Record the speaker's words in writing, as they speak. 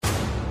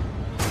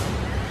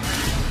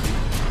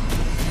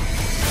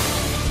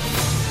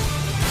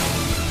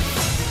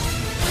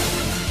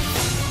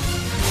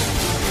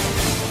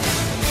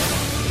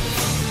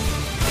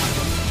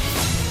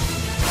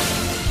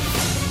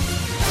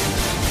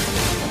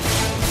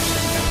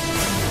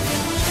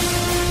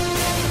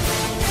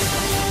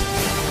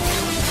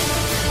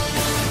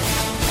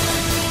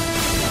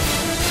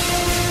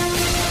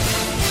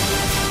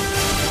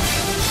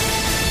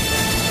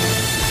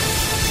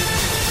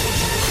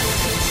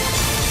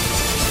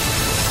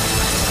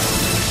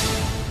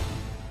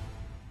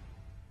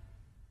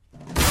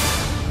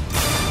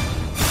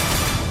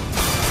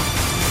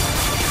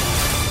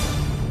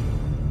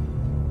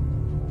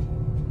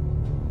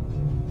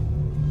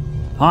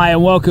Hi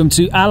and welcome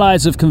to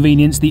Allies of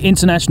Convenience, the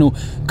international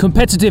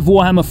competitive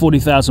Warhammer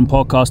 40,000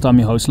 podcast. I'm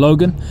your host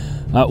Logan.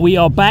 We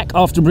are back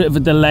after a bit of a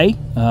delay.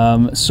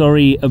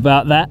 Sorry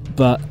about that,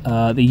 but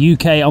the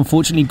UK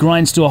unfortunately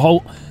grinds to a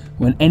halt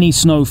when any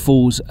snow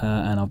falls,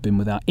 and I've been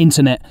without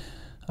internet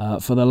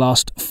for the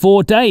last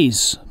 4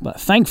 days.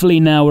 But thankfully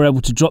now we're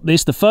able to drop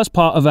this, the first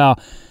part of our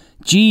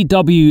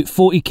GW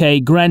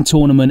 40k Grand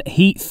Tournament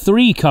Heat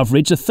 3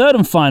 coverage, the third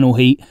and final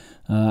heat,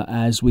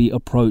 as we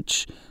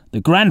approach the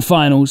Grand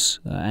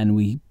Finals, and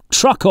we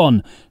truck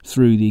on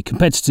through the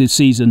competitive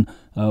season,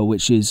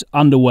 which is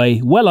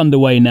well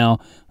underway now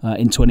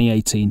in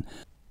 2018.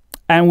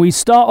 And we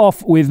start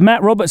off with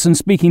Matt Robertson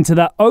speaking to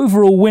that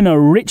overall winner,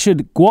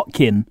 Richard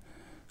Gwotkin.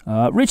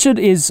 Richard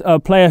is a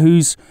player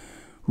who's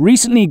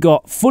recently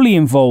got fully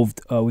involved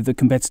with the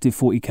competitive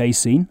 40k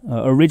scene.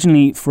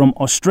 Originally from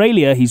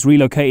Australia, he's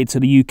relocated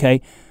to the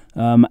UK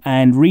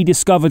and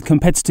rediscovered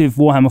competitive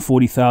Warhammer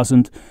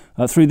 40,000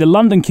 through the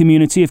London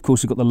community. Of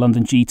course, we've got the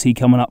London GT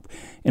coming up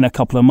in a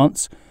couple of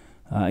months.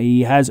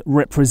 He has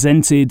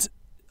represented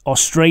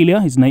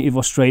Australia, his native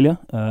Australia,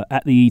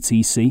 at the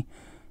ETC.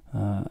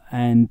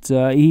 And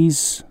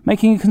he's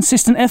making a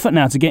consistent effort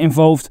now to get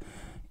involved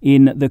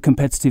in the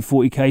competitive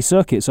 40k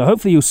circuit. So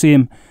hopefully you'll see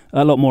him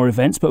at a lot more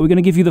events. But we're going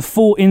to give you the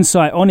full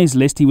insight on his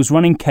list. He was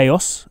running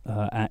Chaos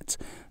at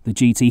the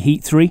GT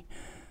Heat 3.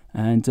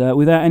 And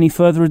without any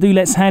further ado,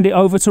 let's hand it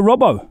over to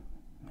Robbo.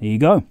 Here you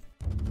go.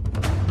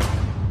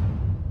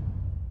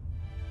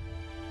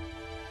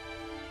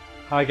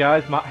 Hi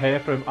guys, Matt here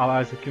from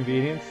Allies of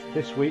Convenience.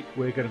 This week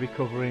we're going to be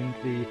covering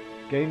the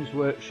Games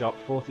Workshop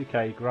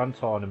 40k Grand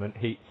Tournament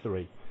Heat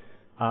 3.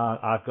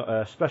 I've got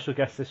a special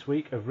guest this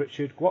week of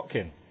Richard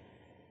Gwotkin.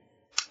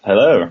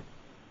 Hello.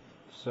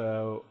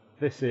 So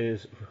this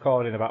is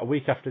recording about a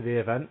week after the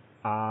event,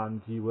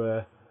 and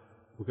we're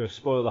going to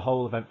spoil the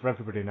whole event for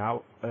everybody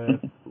now.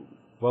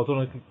 Well done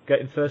on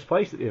getting first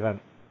place at the event.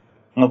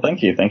 Well,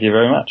 thank you. Thank you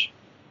very much.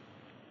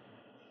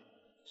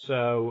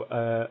 So,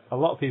 a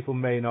lot of people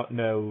may not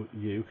know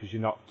you because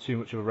you're not too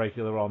much of a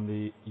regular on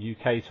the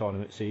UK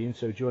tournament scene.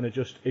 So do you want to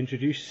just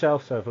introduce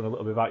yourself, so everyone a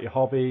little bit about your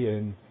hobby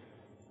and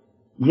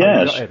how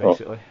you got here,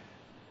 basically?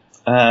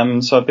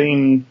 So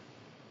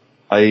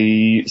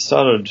I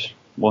started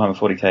Warhammer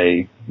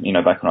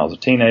 40k, back when I was a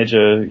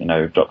teenager,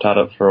 dropped out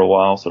of it for a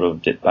while, sort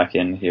of dipped back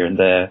in here and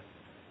there.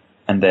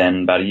 And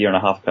then about a year and a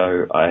half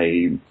ago,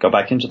 I got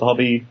back into the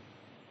hobby.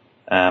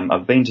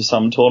 I've been to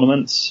some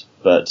tournaments,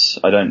 but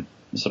I don't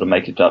sort of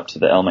make it up to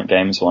the Element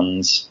Games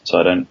ones, so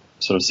I don't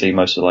sort of see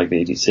most of like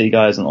the ETC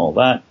guys and all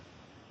that.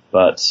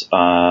 But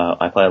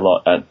I play a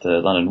lot at the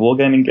London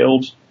Wargaming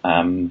Guild,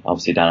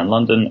 obviously down in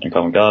London, in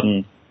Covent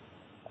Garden,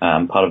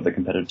 part of the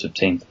competitive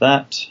team for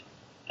that.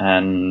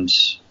 And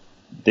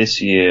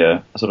this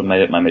year, I sort of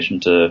made it my mission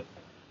to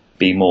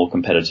be more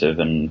competitive,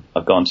 and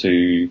I've gone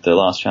to the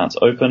Last Chance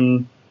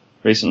Open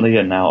recently,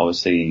 and now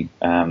obviously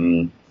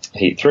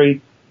Heat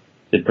 3.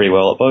 Did pretty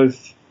well at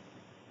both,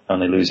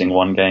 only losing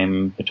one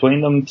game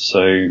between them,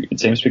 so it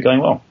seems to be going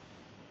well.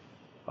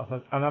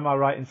 And am I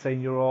right in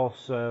saying you're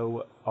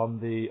also on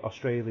the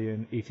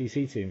Australian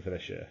ETC team for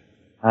this year?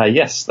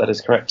 Yes, that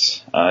is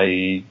correct.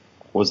 I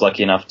was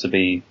lucky enough to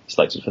be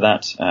selected for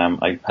that.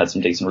 I had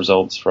some decent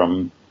results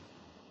from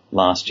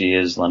last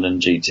year's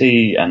London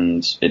GT,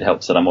 and it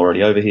helps that I'm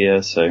already over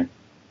here, so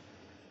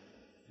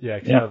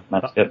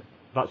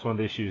that's one of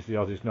the issues the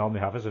Aussies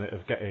normally have, isn't it,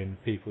 of getting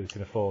people who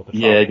can afford the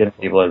getting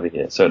people over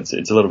here. So it's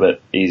a little bit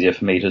easier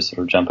for me to sort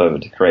of jump over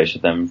to Croatia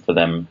than for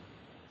them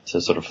to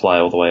sort of fly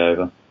all the way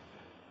over.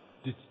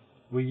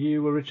 Were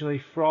you originally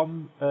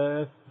from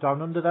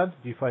down under then?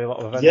 Do you play a lot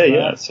of events there?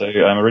 Yeah. So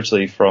I'm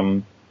originally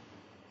from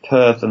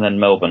Perth and then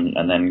Melbourne,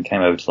 and then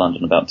came over to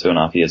London about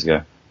 2.5 years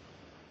ago.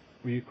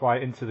 Were you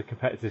quite into the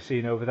competitive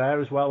scene over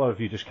there as well, or have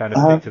you just kind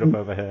of picked it up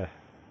over here?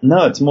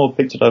 No, it's more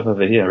picked it up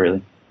over here,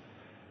 really.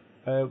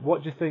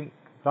 What do you think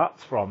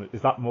that's from?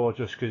 Is that more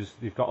just because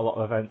you've got a lot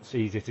of events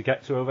easier to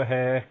get to over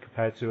here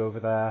compared to over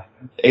there?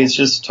 It's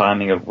just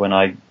timing of when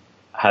I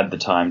had the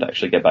time to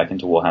actually get back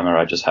into Warhammer.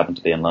 I just happened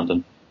to be in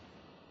London.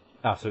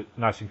 So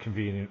nice and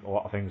convenient, a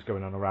lot of things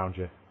going on around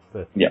you.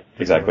 Yeah,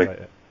 exactly.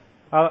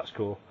 Oh, that's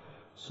cool.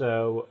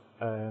 So,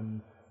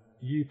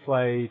 you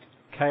played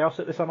Chaos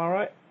at this, am I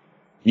right?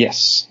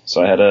 Yes,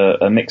 so I had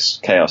a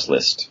mixed Chaos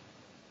list.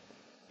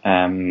 So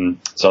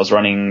I was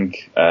running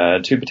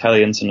 2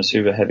 battalions in a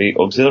super heavy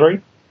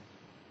auxiliary.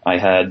 I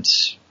had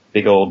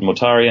big old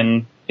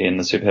Mortarion in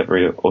the super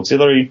heavy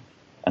auxiliary,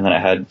 and then I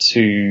had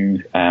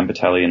 2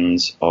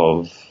 battalions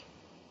of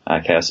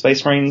Chaos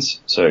Space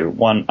Marines. So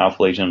 1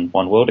 Alpha Legion,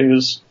 1 World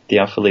Eaters. The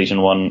Alpha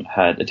Legion one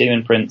had a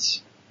Demon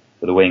Prince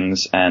with the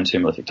wings and 2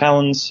 Malefic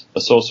Talons,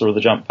 a Sorcerer with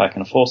a jump pack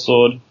and a Force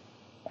Sword,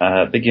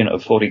 a big unit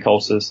of 40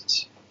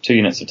 cultists, 2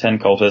 units of 10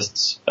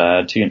 cultists,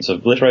 2 units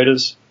of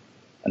Obliterators.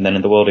 And then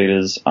in the World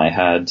Eaters, I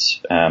had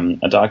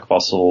a Dark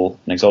Apostle,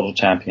 an Exalted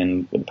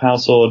Champion with a Power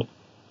Sword,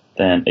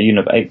 then a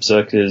unit of 8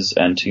 Berserkers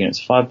and 2 units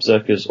of 5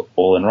 Berserkers,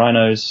 all in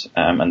Rhinos,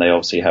 and they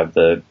obviously have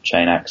the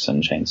Chain Axe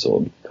and Chain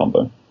Sword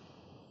combo.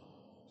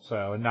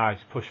 So a nice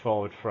push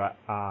forward threat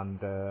and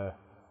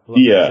a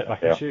little bit of Yeah, sit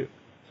back yeah. and shoot.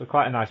 So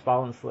quite a nice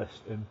balanced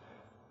list. And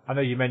I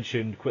know you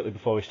mentioned quickly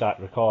before we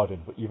started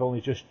recording, but you've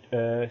only just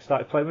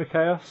started playing with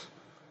Chaos?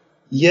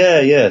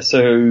 Yeah.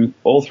 So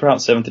all throughout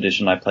 7th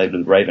edition, I played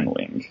with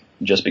Ravenwing,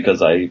 just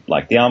because I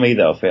liked the army.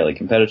 They were fairly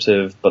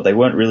competitive, but they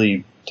weren't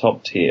really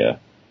top tier.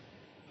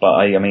 But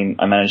I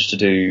managed to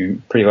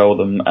do pretty well with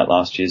them at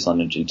last year's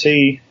London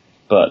GT,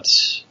 but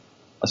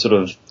I sort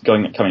of,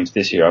 coming to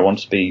this year, I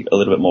wanted to be a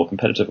little bit more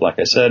competitive, like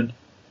I said.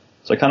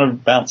 So I kind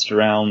of bounced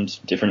around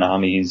different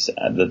armies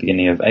at the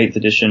beginning of 8th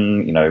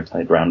edition,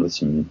 played around with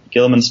some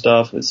Guilliman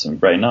stuff, with some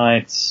Grey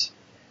Knights,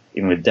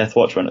 even with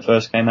Deathwatch when it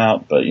first came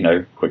out, but,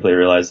 quickly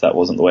realized that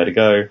wasn't the way to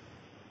go.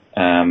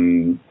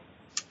 And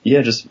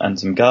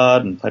some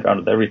Guard, and played around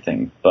with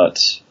everything.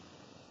 But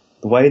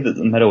the way that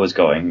the meta was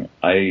going,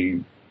 I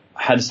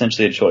had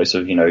essentially a choice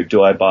of,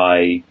 do I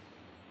buy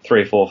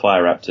 3 or 4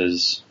 Fire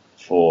Raptors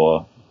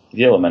for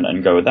the element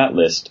and go with that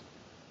list,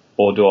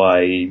 or do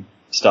I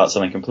start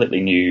something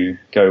completely new,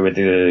 go with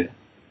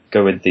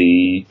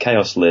the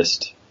Chaos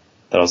list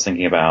that I was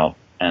thinking about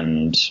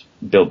and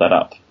build that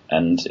up?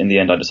 And in the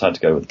end, I decided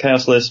to go with the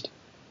Chaos list.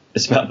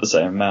 It's about the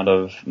same amount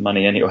of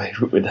money anyway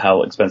with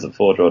how expensive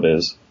Forge World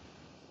is.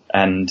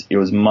 And it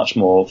was much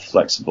more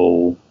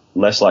flexible,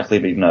 less likely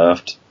to be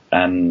nerfed,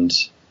 and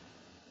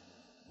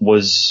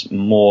was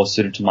more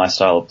suited to my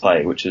style of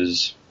play, which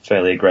is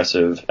fairly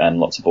aggressive and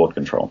lots of board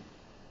control.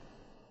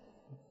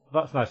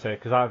 That's nice to hear,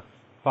 because I've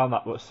found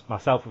that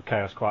myself with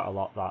Chaos quite a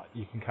lot, that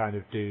you can kind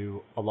of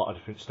do a lot of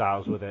different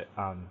styles with it,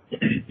 and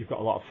you've got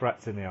a lot of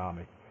threats in the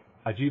army.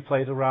 Had you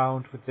played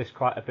around with this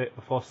quite a bit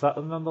before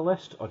settling on the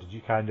list, or did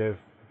you kind of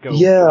go...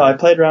 Yeah, I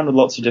played around with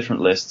lots of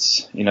different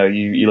lists.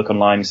 You look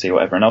online, you see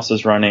what everyone else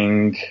is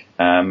running.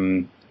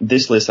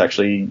 This list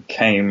actually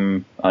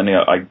came...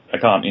 I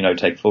can't,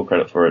 take full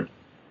credit for it.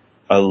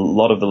 A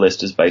lot of the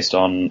list is based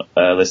on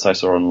a list I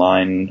saw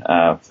online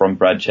from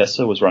Brad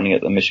Chester, was running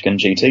at the Michigan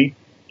GT.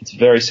 It's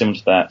very similar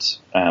to that,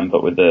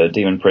 but with the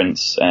Demon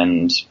Prince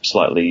and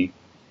slightly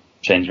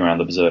changing around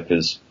the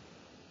Berserkers,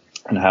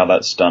 and how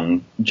that's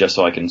done, just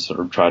so I can sort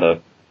of try to,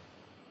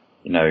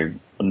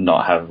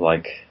 not have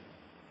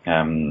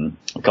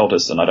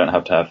cultists, and I don't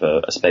have to have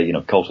a spare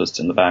unit of cultists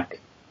in the back.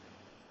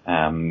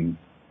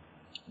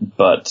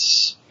 But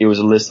it was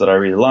a list that I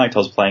really liked. I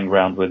was playing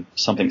around with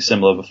something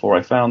similar before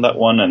I found that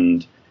one,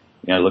 and,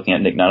 looking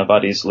at Nick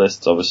Nanavati's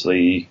lists,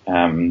 obviously,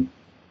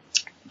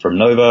 from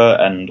Nova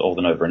and all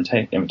the Nova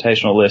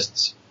Invitational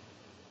lists.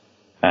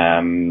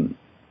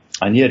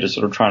 Just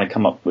sort of trying to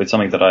come up with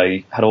something that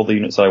I had all the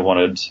units I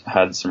wanted,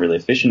 had some really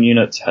efficient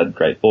units, had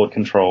great board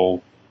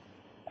control,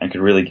 and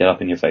could really get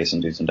up in your face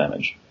and do some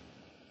damage.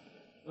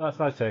 That's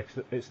nice to hear,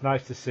 'cause it's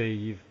nice to see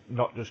you've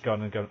not just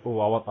gone, oh,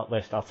 I want that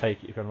list, I'll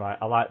take it. You've gone, right,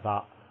 I like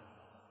that.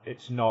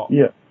 It's not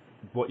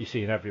what you're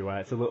seeing everywhere.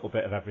 It's a little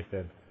bit of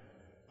everything.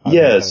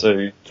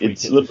 So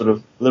it's a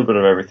little bit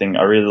of everything.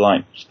 I really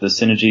liked the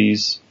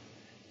synergies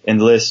in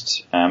the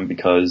list,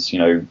 because,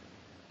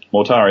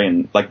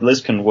 Mortarion, the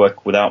list can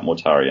work without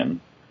Mortarion,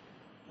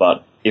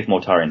 but if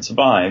Mortarion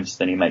survives,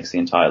 then he makes the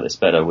entire list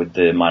better with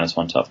the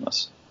 -1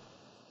 toughness.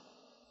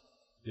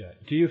 Yeah.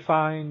 Do you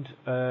find,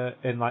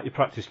 in your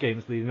practice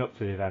games leading up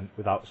to the event,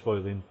 without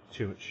spoiling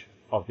too much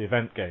of the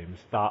event games,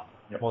 that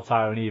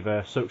Mortarion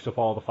either soaks up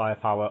all the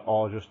firepower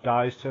or just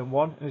dies turn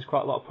 1 and there's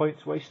quite a lot of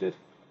points wasted?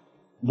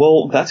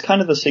 Well, that's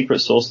kind of the secret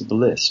sauce of the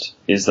list,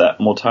 is that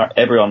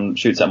everyone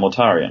shoots at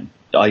Mortarion.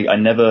 I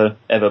never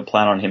ever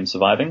plan on him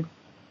surviving,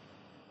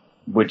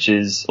 which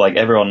is,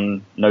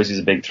 everyone knows he's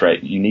a big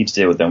threat. You need to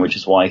deal with him, which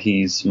is why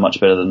he's much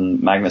better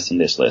than Magnus in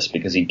this list,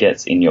 because he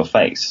gets in your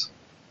face.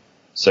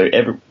 So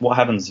what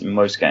happens in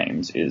most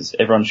games is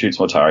everyone shoots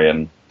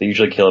Mortarion. They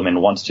usually kill him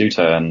in 1 to 2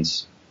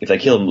 turns. If they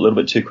kill him a little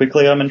bit too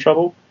quickly, I'm in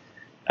trouble.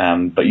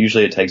 But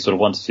usually it takes sort of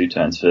 1 to 2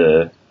 turns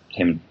for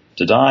him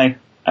to die,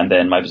 and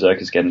then my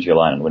Berserkers get into your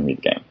line and win me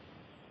the game.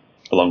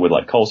 Along with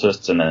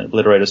cultists and then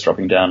Obliterators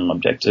dropping down on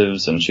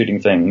objectives and shooting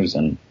things,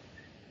 and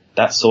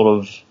that's sort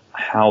of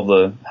how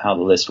the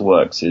list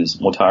works, is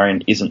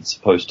Mortarion isn't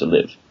supposed to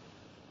live.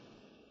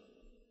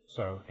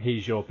 So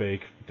he's your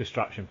big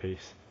distraction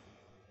piece.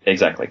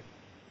 Exactly.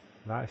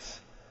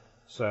 Nice.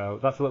 So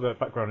that's a little bit of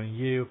background on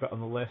you, a bit on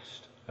the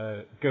list.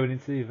 Going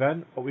into the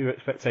event, what were your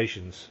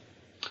expectations?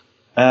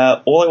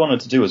 All I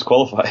wanted to do was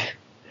qualify.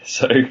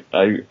 So,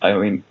 I've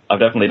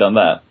definitely done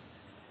that.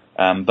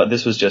 But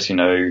this was just, I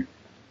know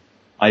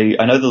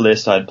the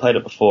list. I'd played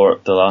it before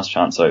the last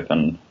Chance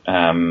Open,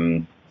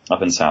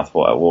 up in South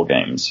War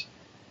Games.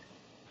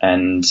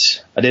 And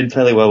I did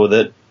fairly well with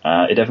it.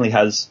 It definitely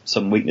has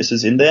some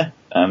weaknesses in there.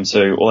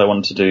 So all I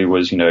wanted to do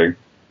was,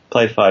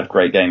 play 5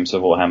 great games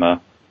of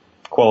Warhammer,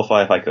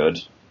 qualify if I could,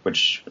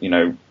 which,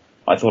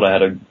 I thought I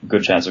had a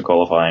good chance of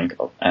qualifying,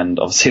 and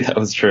obviously that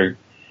was true.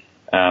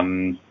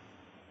 That's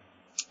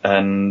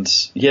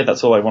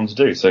all I wanted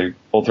to do. So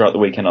all throughout the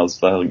weekend I was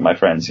telling my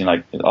friends,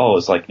 got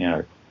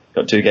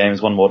 2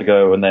 games, 1 more to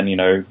go, and then,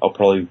 I'll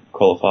probably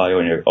qualify,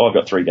 or, I've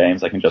got 3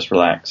 games, I can just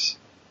relax,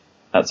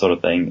 that sort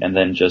of thing, and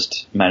then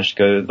just manage to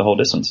go the whole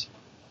distance.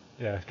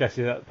 Yeah, I guess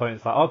at that point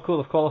it's oh cool,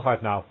 I've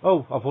qualified now.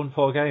 Oh, I've won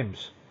 4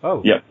 games.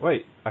 Oh, Yep.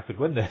 wait, I could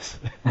win this.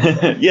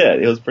 Yeah,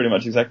 it was pretty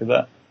much exactly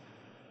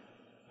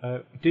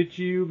that. Did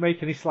you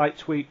make any slight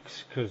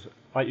tweaks? Because,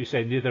 like you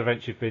say, the other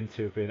events you've been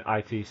to have been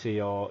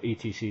ITC or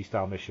ETC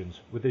style missions.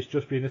 Would this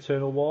just be an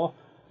Eternal War?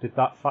 Did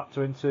that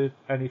factor into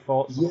any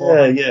thoughts?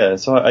 Yeah.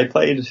 So I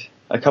played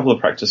a couple of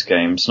practice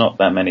games, not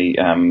that many,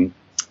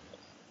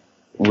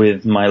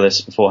 with my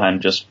list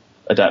beforehand, just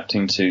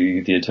adapting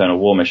to the Eternal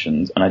War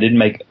missions, and I did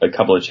make a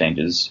couple of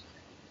changes.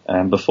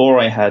 Before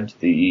I had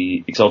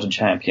the Exalted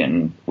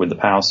Champion with the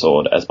Power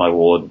Sword as my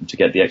ward to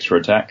get the extra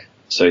attack,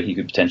 so he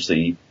could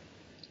potentially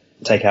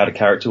take out a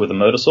character with a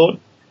Murder Sword.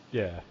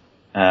 Yeah.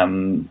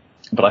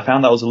 But I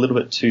found that was a little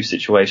bit too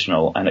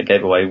situational, and it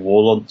gave away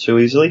Warlord too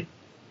easily.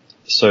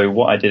 So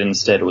what I did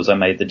instead was I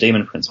made the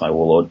Demon Prince my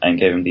Warlord and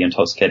gave him the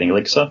Intoxicating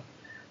Elixir,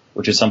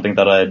 which is something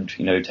that I'd,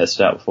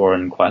 tested out before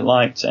and quite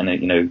liked, and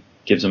it,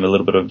 gives him a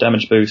little bit of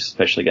damage boost,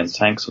 especially against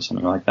tanks or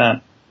something like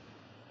that.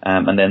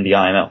 And then the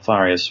I Am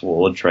Alfarius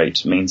Warlord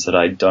trait means that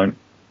I don't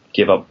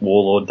give up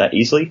Warlord that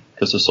easily,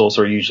 because the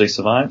Sorcerer usually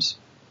survives.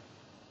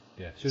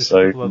 Yeah, so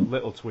a couple of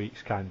little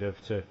tweaks kind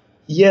of to...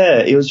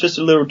 Yeah, it was just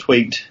a little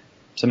tweaked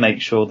to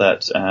make sure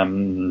that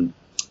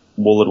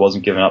Warlord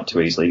wasn't given up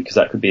too easily, because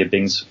that could be a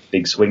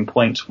big swing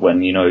point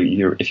when,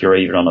 if you're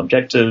even on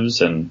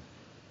objectives and,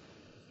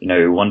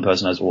 one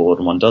person has Warlord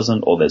and one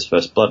doesn't, or there's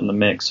First Blood in the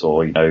mix,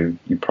 or, you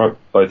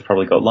both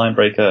probably got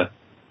Linebreaker.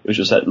 It was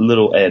just that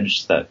little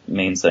edge that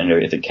means that,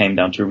 if it came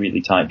down to a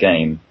really tight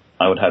game,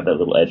 I would have that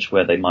little edge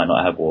where they might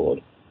not have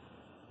Warlord.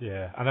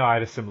 Yeah, I know I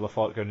had a similar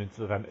thought going into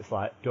the event. It's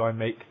like, do I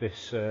make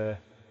this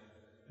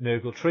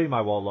Nurgle Tree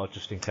my Warlord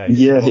just in case?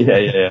 Yeah.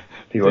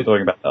 People are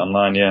talking about that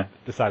online, yeah.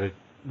 Decided,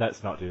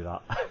 let's not do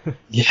that.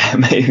 Yeah,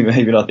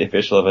 maybe not the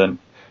official event.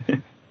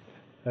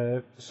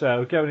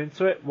 So, going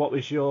into it, what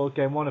was your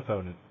Game 1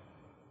 opponent?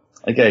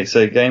 Okay,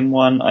 so Game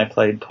 1, I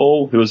played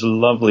Paul, who was a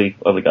lovely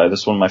guy.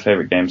 This is one of my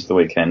favourite games of the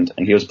weekend,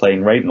 and he was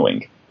playing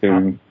Ravenwing,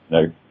 who,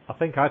 I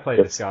think I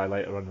played this guy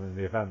later on in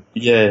the event.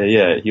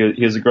 Yeah,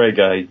 he was a great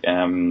guy.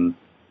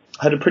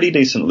 Had a pretty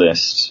decent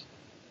list,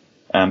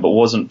 but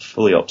wasn't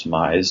fully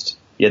optimized.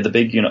 He had the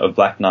big unit of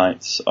Black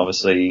Knights,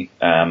 obviously.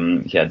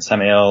 He had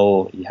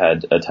Samael, he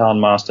had a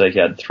Talon Master, he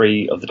had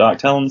 3 of the Dark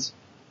Talons,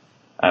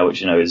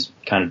 which, is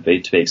kind of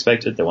to be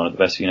expected. They're one of the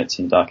best units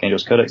in Dark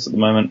Angels Codex at the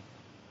moment.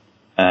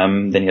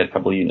 Then he had a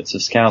couple of units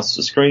of Scouts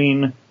to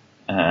screen,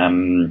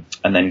 and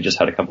then he just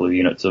had a couple of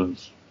units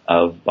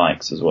of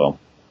bikes as well.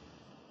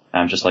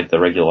 Just like the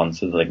regular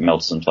ones with like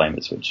Melters and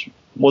Flamers, which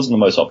wasn't the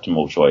most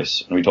optimal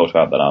choice, and we talked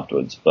about that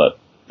afterwards, but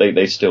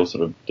they still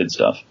sort of did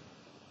stuff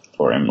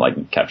for him,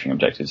 like capturing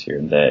objectives here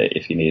and there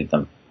if he needed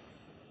them.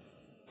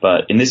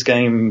 But in this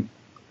game,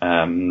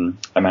 I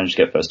managed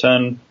to get first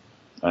turn.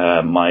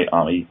 My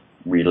army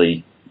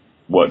really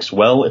works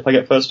well if I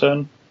get first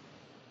turn,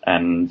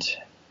 and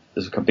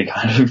this could be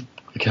kind of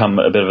become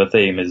a bit of a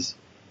theme, is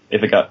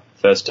if I got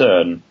first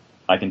turn,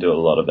 I can do a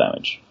lot of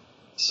damage.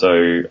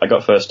 So I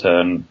got first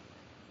turn,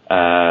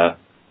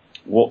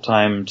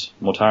 warp-timed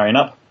Mortarion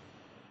up.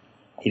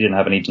 He didn't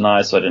have any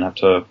denies, so I didn't have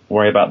to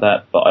worry about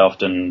that, but I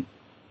often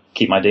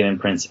keep my Demon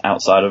Prince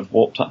outside of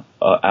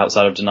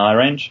outside of deny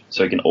range,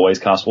 so he can always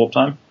cast warp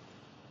time.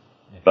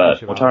 Yeah, but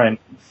Mortarion...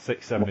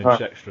 6-7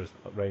 inch extra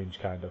range,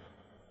 kind of.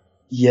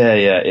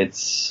 Yeah,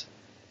 it's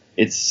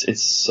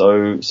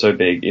so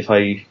big.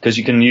 Because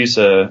you can use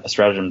a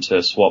stratagem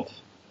to swap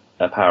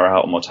a power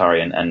out on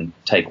Mortarion and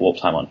take warp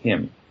time on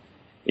him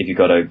if you've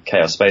got a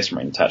Chaos Space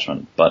Marine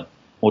attachment, but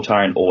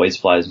Mortarion always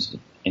flies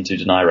into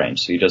deny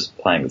range, so you're just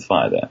playing with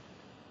fire there.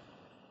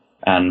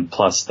 And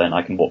plus then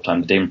I can warp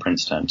time the Demon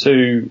Prince turn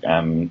 2,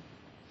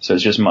 so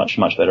it's just much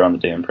better on the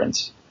Demon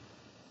Prince.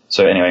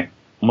 So anyway,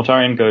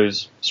 Mortarion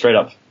goes straight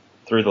up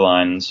through the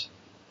lines.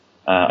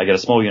 I get a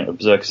small unit of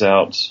Berserkers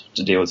out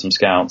to deal with some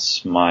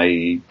scouts.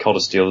 My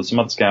Cultist deals with some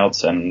other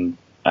scouts, and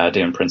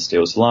Demon Prince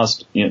deals the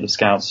last unit of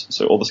scouts.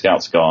 So all the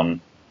scouts are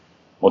gone.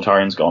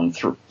 Mortarion's gone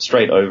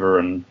straight over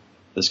and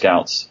the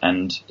scouts,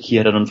 and he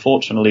had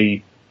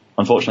unfortunately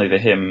for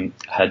him,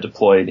 had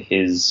deployed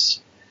his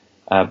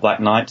Black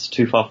Knights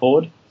too far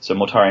forward. So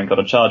Mortarion got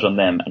a charge on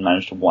them and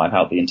managed to wipe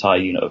out the entire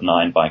unit of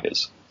 9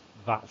 bikers.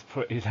 That's a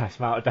pretty nice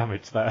amount of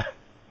damage there.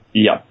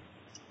 Yeah.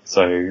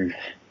 So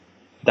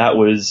that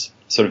was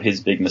sort of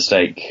his big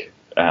mistake,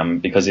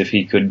 because if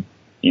he could,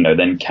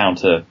 then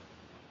counter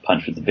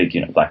punch with the big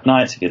unit of Black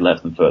Knights, he could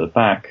left them further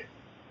back.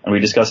 And we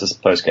discussed this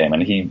post game,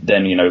 and he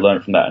then,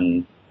 learned from that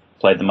and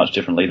played them much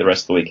differently the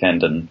rest of the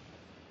weekend and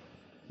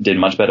did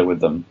much better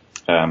with them.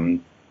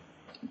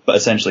 But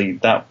essentially,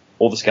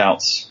 all the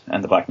scouts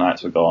and the Black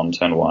Knights were gone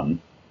turn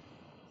 1.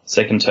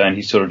 Second turn,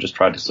 he sort of just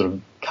tried to sort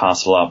of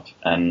castle up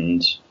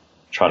and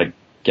try to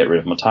get rid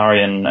of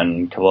Mortarion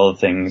and a couple other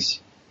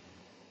things.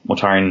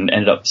 Mortarion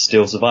ended up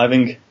still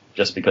surviving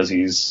just because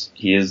he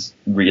is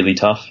really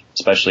tough,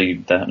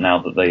 especially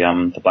now that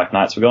the Black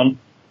Knights were gone.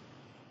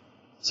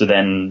 So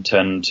then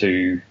turn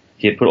 2,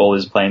 he had put all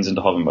his planes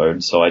into hover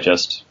mode, so I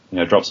just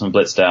dropped some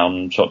blitz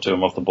down, shot 2 of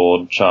them off the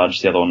board,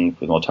 charged the other one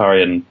with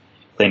Mortarion,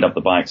 cleaned up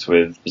the bikes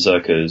with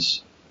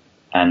Berserkers,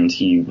 and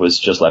he was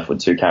just left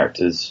with 2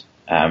 characters,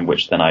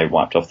 which then I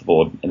wiped off the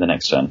board in the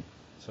next turn.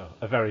 So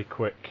a very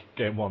quick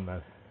game one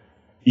then.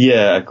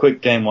 Yeah, a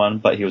quick game one,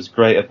 but he was a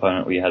great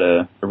opponent. We had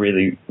a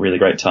really, really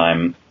great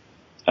time,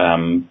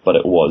 but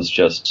it was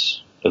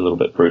just a little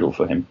bit brutal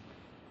for him.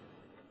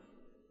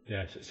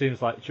 Yes, it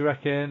seems like, do you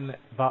reckon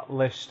that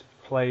list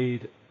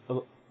played a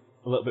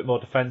little bit more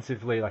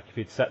defensively, like if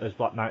he'd set those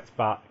Black Knights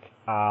back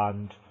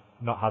and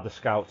not had the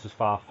scouts as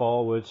far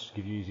forwards,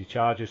 give you easy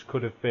charges,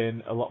 could have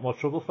been a lot more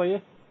trouble for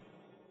you?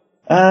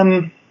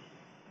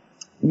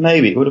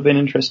 Maybe. It would have been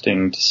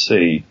interesting to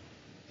see.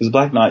 Because the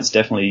Black Knights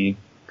definitely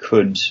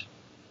could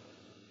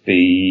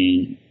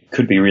be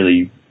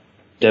really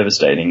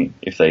devastating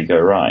if they go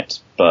right.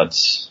 But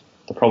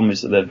the problem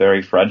is that they're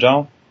very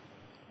fragile.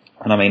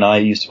 And I mean, I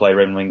used to play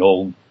Ravenwing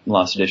all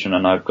last edition,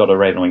 and I've got a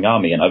Ravenwing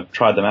army, and I've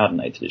tried them out in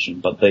 8th edition,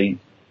 but the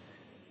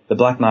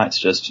Black Knights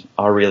just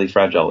are really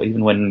fragile.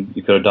 Even when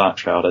you've got a Dark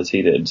Shroud, as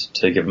he did,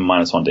 to give him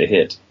 -1 to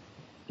hit,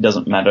 it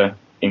doesn't matter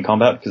in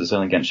combat because it's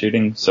only against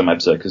shooting, so my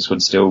Berserkers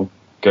would still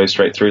go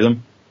straight through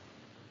them.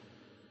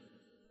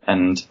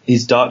 And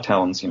his Dark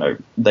Talons,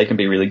 they can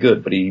be really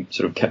good, but he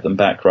sort of kept them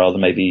back rather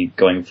than maybe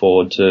going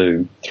forward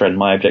to threaten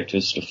my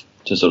objectives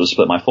to sort of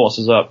split my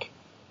forces up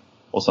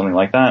or something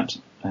like that.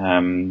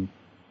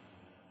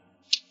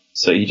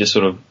 So he just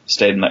sort of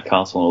stayed in that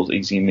castle, and it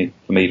was easy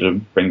for me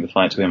to bring the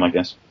fight to him, I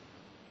guess.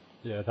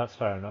 Yeah, that's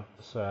fair enough.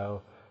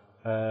 So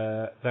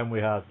then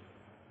we had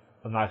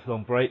a nice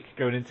long break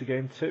going into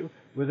game 2.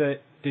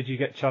 Did you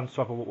get a chance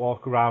to have a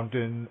walk around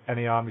in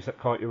any armies that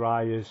caught your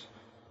eye as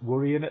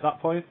worrying at that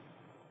point?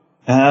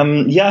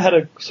 Yeah, I had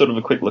a sort of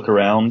a quick look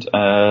around.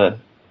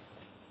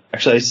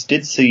 Actually, I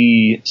did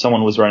see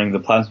someone was running the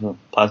Plasma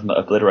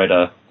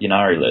Obliterator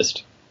Ynnari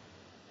list,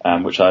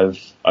 which I've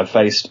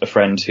faced a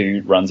friend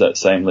who runs that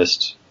same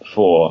list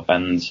before,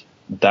 and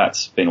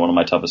that's been one of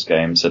my toughest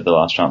games at the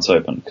Last Chance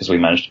Open, because we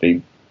managed to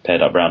be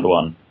paired up round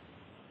 1.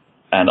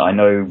 And I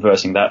know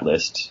versing that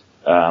list,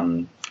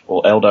 Eldar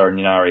and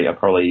Ynnari are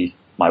probably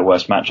my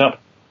worst matchup.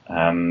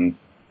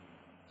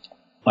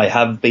 I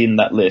have beaten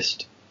that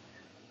list,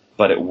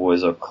 but it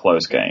was a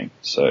close game,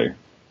 so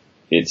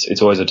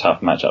it's always a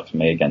tough matchup for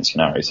me against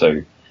Ynnari.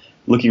 So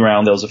looking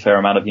around, there was a fair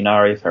amount of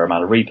Ynnari, a fair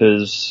amount of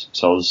Reapers,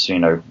 so I was,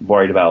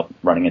 worried about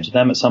running into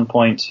them at some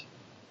point.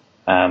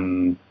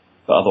 But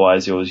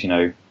otherwise it was,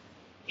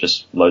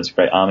 just loads of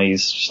great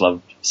armies, just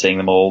loved seeing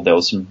them all. There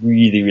was some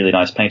really, really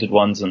nice painted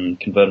ones and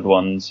converted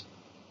ones.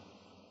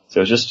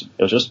 So it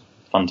was just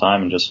fun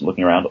time and just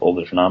looking around at all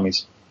the different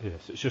armies.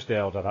 Yes, it's just the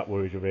Eldar that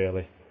worried you,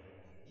 really.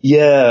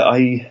 Yeah,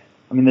 I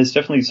mean, there's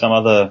definitely some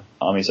other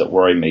armies that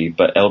worry me,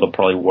 but Eldar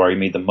probably worry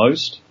me the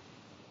most.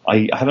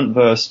 I haven't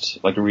versed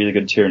like a really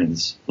good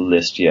Tyranids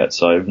list yet,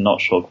 so I'm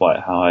not sure quite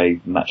how I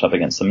match up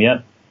against them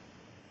yet.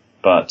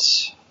 But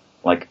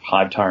like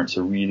Hive Tyrants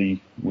are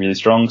really, really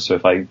strong, so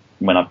if I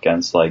went up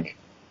against like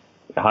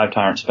a Hive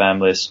Tyrant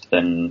spam list,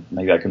 then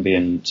maybe I can be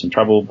in some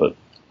trouble, but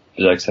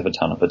Berserks have a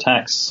ton of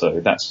attacks, so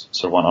that's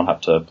sort of one I'll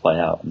have to play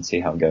out and see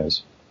how it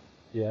goes.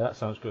 Yeah, that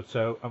sounds good.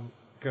 So I'm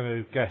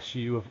going to guess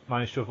you have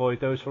managed to avoid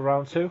those for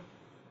round 2?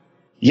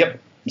 Yep.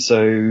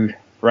 So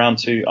round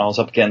 2, I was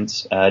up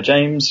against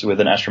James with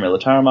an Astra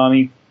Militarum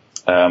army.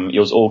 It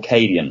was all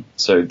Cadian.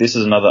 So this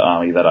is another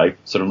army that I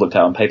sort of looked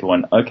at on paper and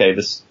went, okay,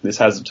 this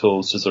has the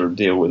tools to sort of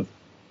deal with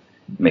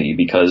me,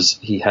 because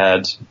he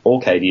had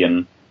all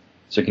Cadian,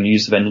 so he can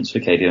use the Vengeance for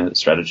Cadia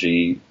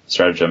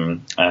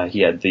stratagem. He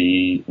had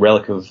the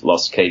Relic of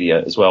Lost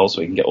Cadia as well,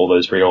 so he can get all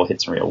those reroll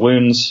hits and reroll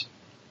wounds.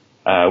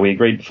 We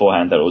agreed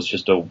beforehand that it was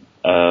just a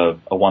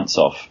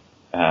once-off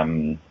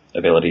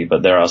ability,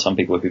 but there are some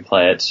people who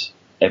play it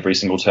every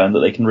single turn that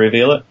they can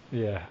reveal it.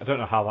 Yeah, I don't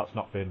know how that's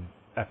not been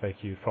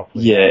FAQ'd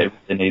properly. Yeah,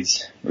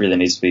 it really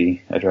needs to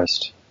be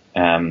addressed.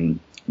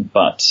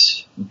 But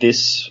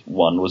this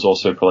one was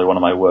also probably one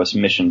of my worst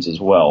missions as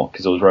well,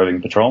 because it was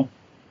Roving Patrol,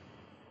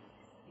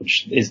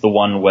 which is the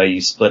one where you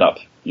split up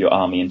your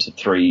army into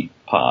 3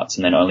 parts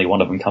and then only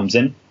one of them comes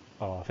in.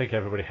 Oh, I think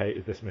everybody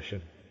hated this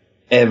mission.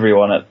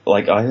 Everyone,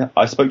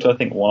 I spoke to I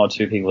think 1 or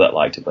 2 people that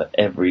liked it, but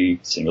every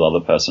single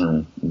other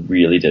person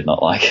really did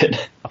not like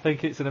it. I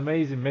think it's an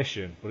amazing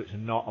mission, but it's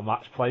not a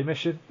match play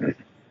mission.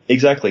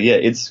 Exactly, yeah.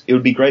 It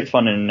would be great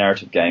fun in a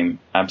narrative game,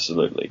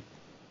 absolutely.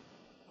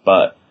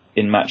 But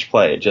in match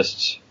play,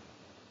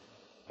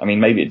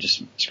 maybe it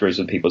just screws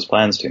with people's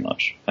plans too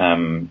much.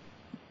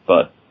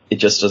 But it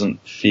just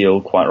doesn't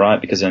feel quite right,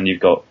 because then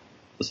you've got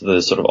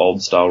the sort of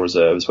old style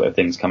reserves where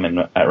things come in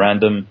at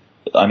random.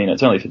 I mean,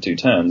 it's only for 2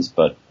 turns,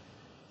 but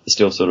it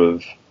still sort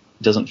of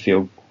doesn't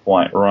feel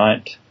quite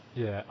right.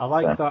 Yeah, I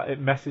like that it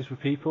messes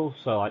with people,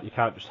 so like you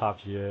can't just have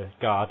your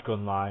Guard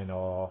gunline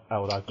or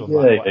Eldar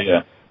gunline,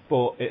 yeah.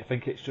 But I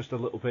think it's just a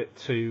little bit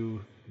too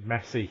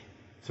messy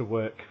to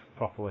work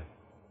properly.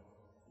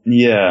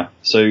 Yeah,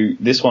 so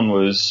this one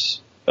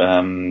was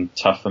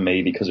tough for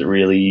me because it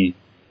really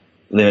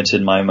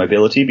limited my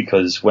mobility,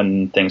 because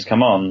when things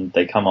come on,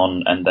 they come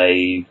on and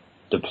they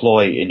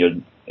deploy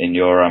in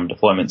your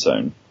deployment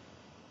zone.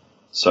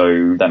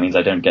 So that means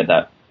I don't get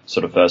that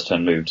sort of first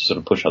turn move to sort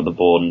of push up the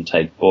board and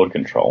take board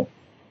control.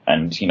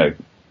 And,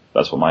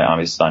 that's what my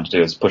army's designed to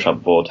do, is push up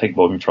the board, take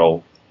board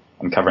control.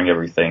 I'm covering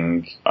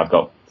everything. I've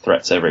got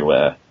threats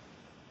everywhere.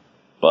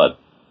 But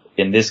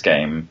in this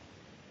game,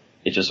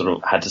 it just sort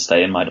of had to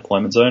stay in my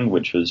deployment zone,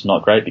 which was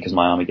not great because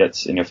my army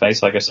gets in your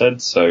face, like I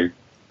said. So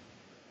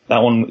that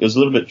one, it was a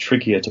little bit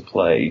trickier to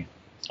play.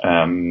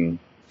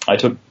 I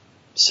took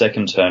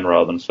second turn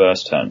rather than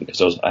first turn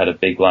because I had a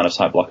big line of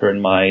sight blocker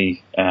in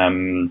my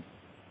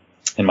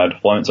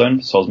deployment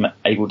zone, so I was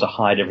able to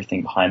hide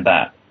everything behind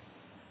that,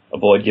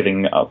 avoid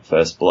giving up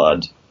first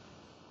blood.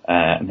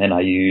 And then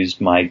I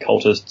used my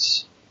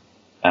cultists.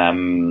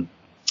 The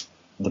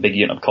big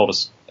unit of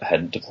cultists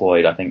had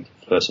deployed, I think,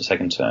 first or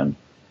second turn.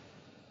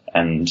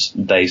 And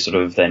they sort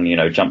of then,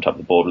 jumped up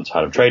the board with a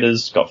tide of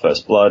traders, got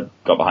first blood,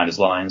 got behind his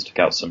lines, took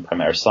out some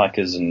Primaris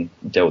Psykers and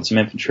dealt with some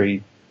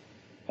infantry.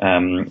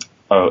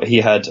 He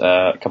had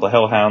a couple of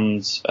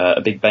Hellhounds,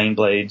 a big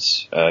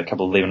Baneblade, a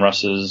couple of Leman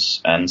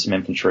Russes, and some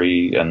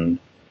infantry, and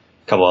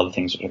a couple of other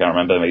things which I can't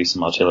remember, maybe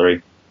some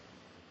artillery.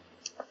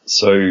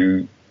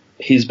 So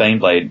his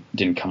Baneblade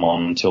didn't come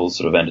on until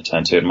sort of end of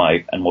turn 2,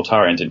 and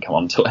Mortarion didn't come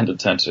on until end of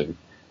turn 2.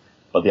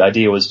 But the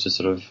idea was to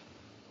sort of,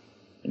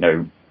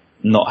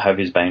 not have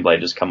his Baneblade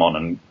just come on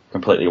and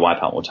completely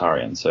wipe out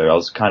Mortarion. So I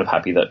was kind of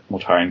happy that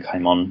Mortarion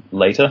came on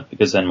later,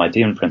 because then my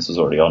Demon Prince was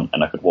already on,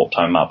 and I could warp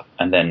time him up.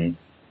 And then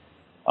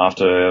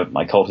after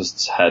my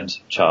cultists had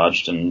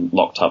charged and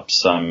locked up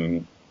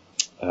some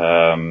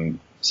Leman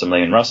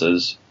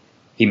Russes,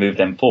 he moved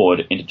them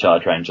forward into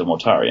charge range of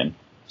Mortarion.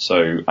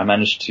 So I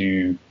managed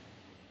to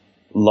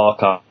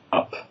lock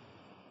up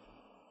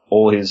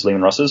all his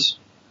Leman Russes,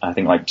 I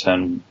think like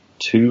turn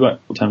 1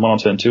 or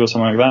turn 2 or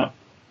something like that.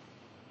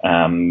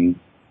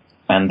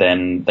 And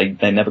then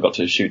they never got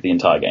to shoot the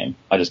entire game.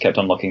 I just kept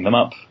on locking them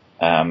up.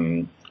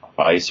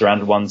 I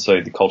surrounded one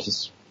so the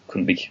cultists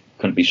couldn't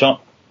be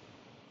shot.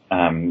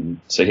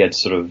 So he had to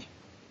sort of,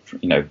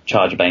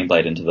 charge a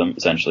Baneblade into them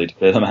essentially to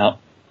clear them out.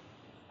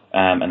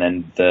 And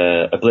then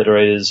the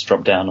Obliterators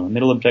dropped down on the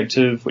middle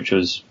objective, which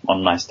was on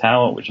a nice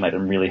tower, which made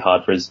them really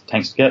hard for his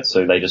tanks to get.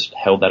 So they just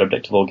held that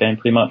objective all game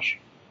pretty much.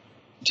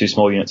 2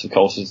 small units of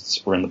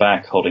cultists were in the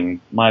back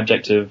holding my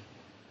objective.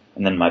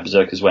 And then my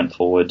Berserkers went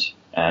forward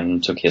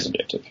and took his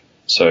objective.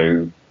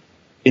 So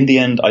in the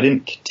end, I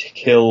didn't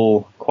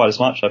kill quite as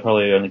much. I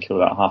probably only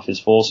killed about half his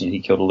force, and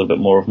he killed a little bit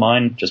more of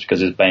mine, just because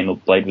his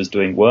Baneblade was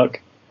doing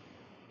work.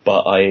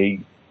 But I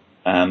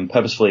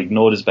purposefully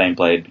ignored his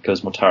Baneblade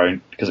because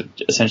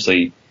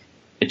essentially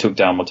it took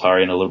down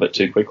Mortarion a little bit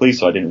too quickly,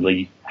 so I didn't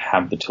really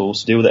have the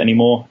tools to deal with it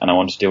anymore, and I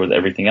wanted to deal with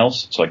everything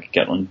else so I could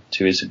get on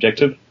to his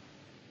objective.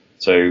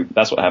 So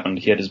that's what happened.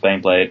 He had his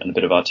Baneblade and a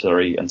bit of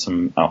artillery and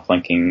some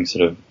outflanking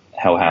sort of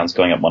Hellhounds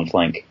going up one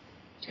flank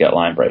to get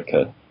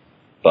Linebreaker.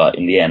 But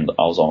in the end,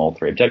 I was on all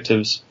 3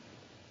 objectives,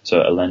 so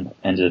it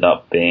ended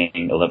up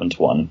being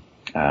 11-1.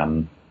 So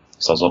I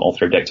was on all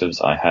 3 objectives.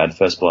 I had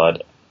First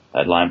Blood, I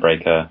had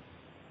Linebreaker.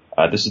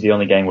 This is the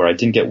only game where I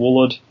didn't get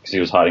Warlord, because he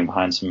was hiding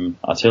behind some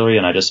artillery,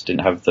 and I just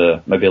didn't have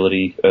the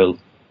mobility in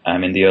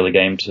the early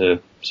game to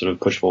sort of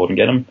push forward and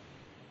get him.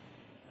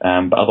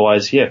 But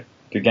otherwise, yeah,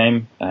 good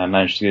game.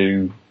 Managed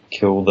to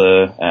kill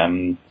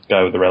the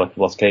guy with the Relic of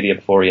Lost Cadia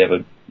before he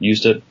ever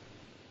used it.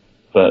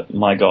 But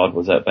my god,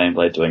 was that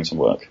Baneblade doing some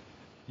work.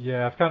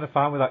 Yeah, I've kind of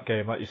found with that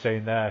game, like you're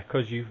saying there,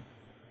 because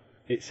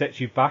it sets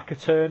you back a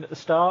turn at the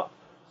start.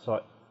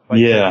 So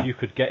you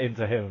could get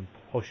into him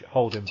and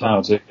hold him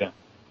back. Yeah.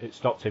 It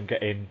stopped him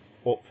getting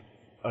up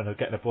and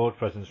getting a board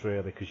presence,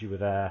 really, because you were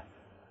there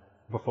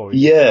before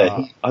he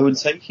I would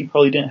say he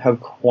probably didn't have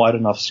quite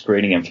enough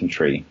screening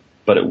infantry,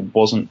 but it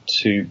wasn't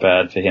too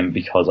bad for him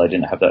because I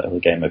didn't have that early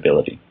game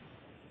mobility.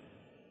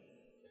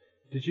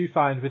 Did you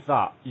find with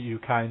that, you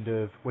kind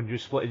of, when you were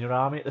splitting your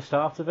army at the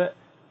start of it,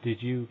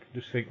 did you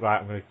just think, right,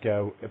 I'm going to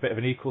go a bit of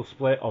an equal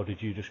split, or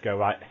did you just go,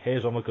 right,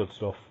 here's all my good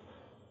stuff,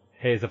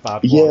 here's a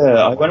bad one?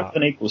 Yeah, I went with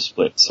an equal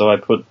split, so I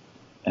put,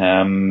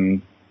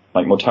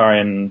 like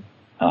Mortarion,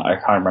 I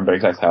can't remember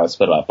exactly how I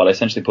split it up, but I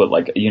essentially put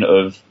like a unit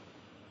of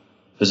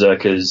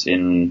Berserkers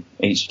in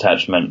each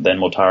detachment, then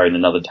Mortarion in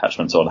another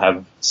detachment, so I'd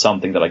have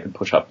something that I could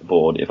push up the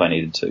board if I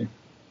needed to.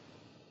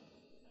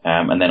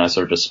 And then I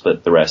sort of just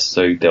split the rest.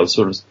 So there was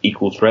sort of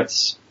equal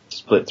threats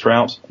split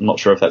throughout. I'm not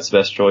sure if that's the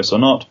best choice or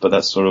not, but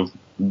that's sort of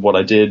what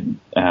I did.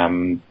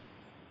 And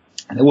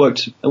it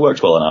worked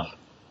well enough.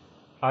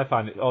 I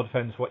find it all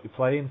depends what you're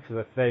playing, because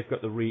if they've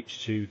got the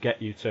reach to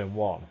get you turn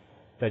 1,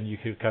 then you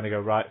could kind of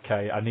go, right,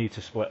 okay, I need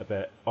to split a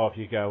bit. Or if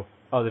you go,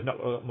 oh, they've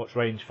not got much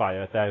range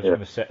fire, they're going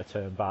to sit a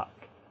turn back.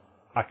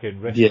 I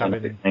can risk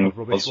having a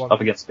rubbish one.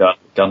 Up against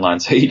gun line,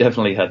 so he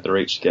definitely had the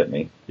reach to get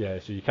me. Yeah,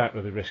 so you can't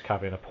really risk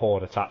having a poor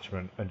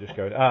detachment and just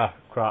going,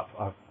 crap,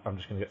 I'm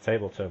just going to get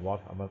table turn 1.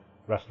 I'm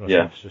resting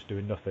myself just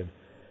doing nothing.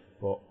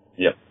 But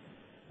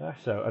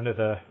so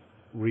another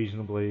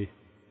reasonably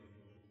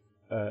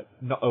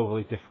not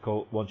overly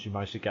difficult once you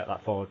manage to get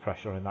that forward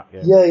pressure in that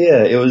game.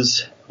 Yeah, it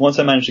was, once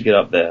I managed to get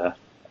up there,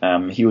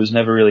 he was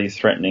never really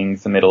threatening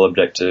the middle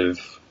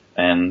objective,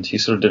 and he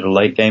sort of did a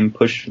late game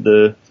push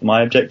for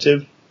my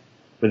objective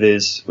with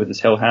his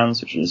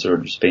Hellhounds, which has sort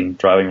of just been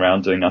driving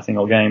around doing nothing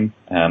all game.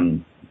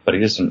 but he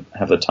doesn't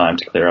have the time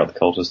to clear out the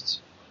cultists.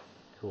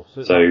 Cool.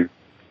 So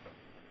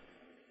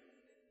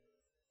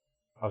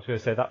I was going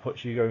to say that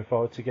puts you going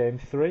forward to game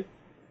 3.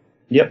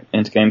 Yep,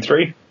 into game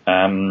 3.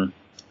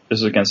 This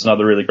is against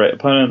another really great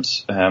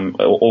opponent.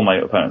 All my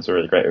opponents were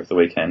really great over the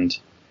weekend.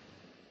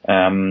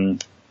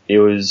 It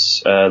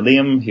was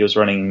Liam. He was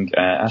running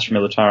Astra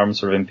Militarum,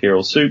 sort of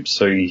Imperial soup,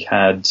 so he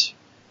had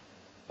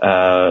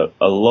a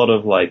lot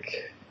of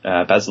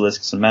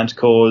basilisks and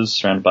manticores,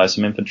 surrounded by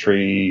some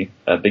infantry,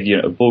 a big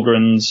unit of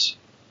Bulgrins,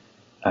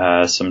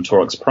 some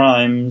Taurox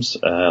Primes,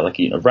 like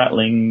a unit of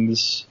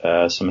Rattlings,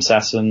 some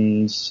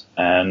Assassins,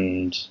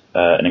 and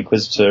an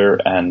Inquisitor,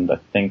 and I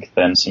think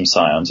then some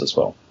Scions as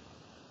well.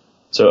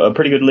 So a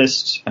pretty good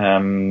list.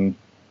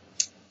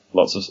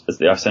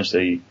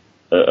 Essentially,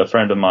 a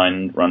friend of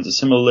mine runs a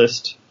similar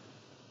list.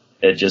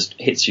 It just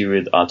hits you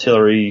with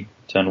artillery,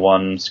 turn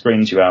 1,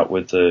 screens you out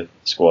with the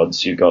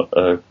squads. You've got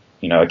a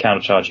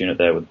countercharge unit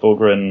there with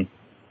Bulgrin,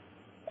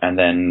 and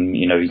then,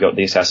 you've got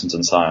the Assassins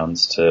and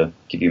Scions to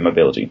give you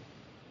mobility.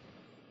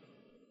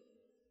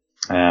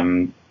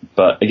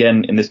 But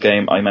again, in this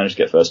game, I managed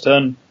to get first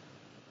turn,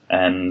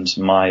 and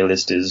my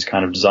list is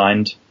kind of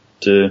designed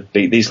to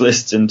beat these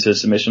lists into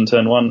submission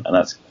turn 1, and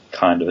that's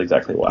kind of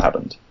exactly what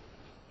happened.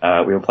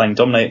 We were playing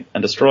Dominate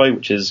and Destroy,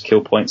 which is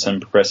kill points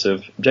and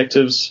progressive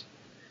objectives.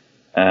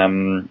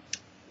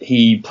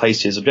 He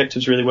placed his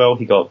objectives really well.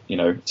 He got,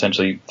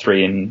 essentially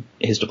 3 in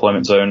his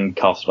deployment zone,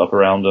 castled up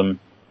around them.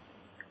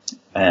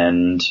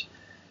 And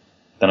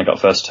then I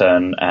got first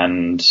turn,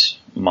 and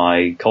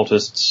my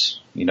cultists,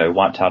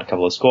 wiped out a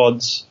couple of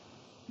squads,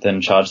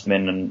 then charged them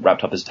in and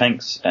wrapped up his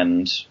tanks,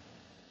 and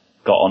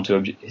got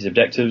onto his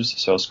objectives,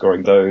 so I was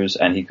scoring those,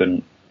 and he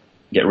couldn't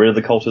get rid of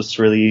the cultists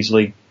really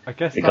easily. I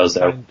guess because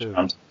sorry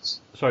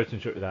to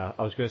interrupt you there.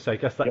 I was going to say, I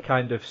guess that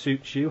kind of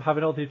suits you,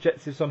 having all the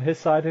objectives on his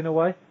side in a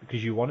way,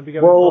 because you want to be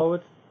going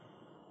forward.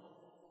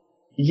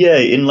 Yeah,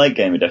 in late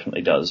game it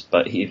definitely does,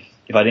 but if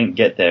I didn't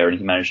get there and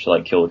he managed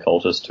to kill the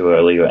cultist too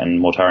early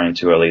and Mortarion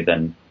too early,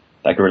 then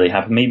that could really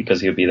happen to me, because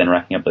he would be then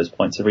racking up those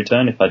points every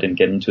turn if I didn't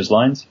get into his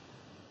lines.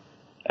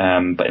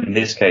 But in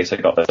this case, I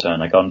got that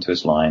turn, I got into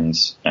his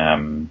lines,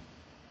 and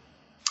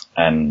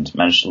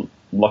managed to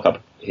lock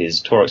up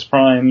his Taurox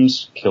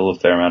Primes, kill a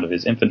fair amount of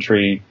his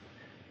infantry,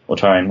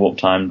 Mortarion warp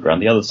timed around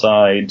the other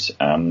side,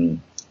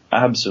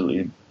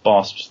 absolutely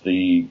bossed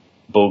the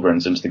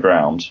Bulgrins into the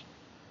ground.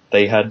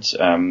 They had,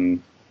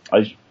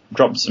 I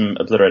dropped some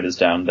obliterators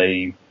down,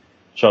 they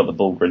shot the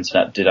Bulgrins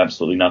and that did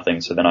absolutely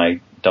nothing, so then I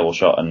double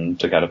shot and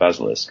took out a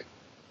Basilisk.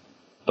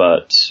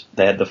 But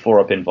they had the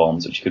 4-up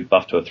invulns, which you could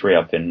buff to a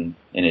 3-up in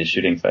his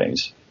shooting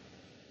phase.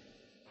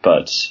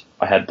 But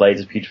I had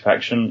Blades of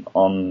Putrefaction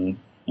on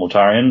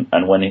Mortarion,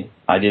 and when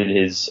I did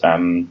his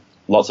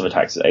lots of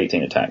attacks at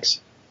 18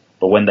 attacks,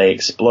 but when they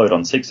explode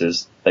on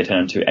 6s, they turn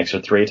into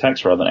extra 3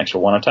 attacks rather than extra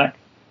 1 attack.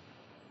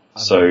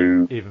 And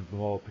so even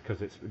more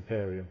because it's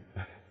Imperium.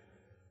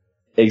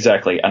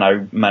 Exactly, and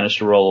I managed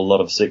to roll a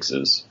lot of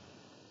 6s,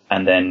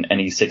 and then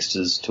any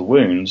 6s to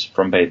wounds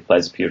from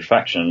Blades of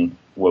Putrefaction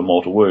were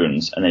mortal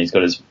wounds, and then he's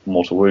got his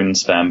mortal wound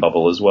spam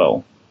bubble as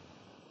well.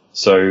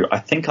 So I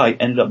think I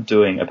ended up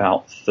doing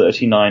about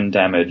 39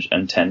 damage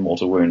and 10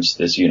 mortal wounds to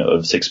this unit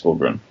of 6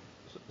 Bulgrin.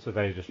 So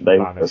they just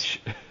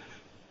vanish.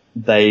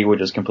 They were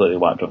just completely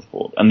wiped off the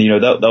board. And,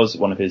 that was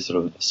one of his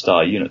sort of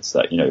star units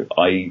that,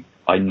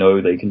 I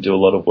know they can do a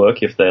lot of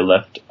work if they're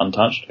left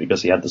untouched,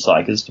 because he had the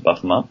Psykers to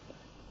buff them up.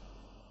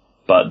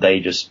 But they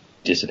just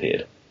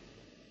disappeared.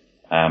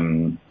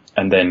 And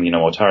then,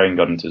 Mortarion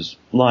got into his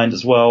lines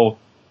as well.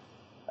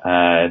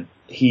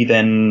 He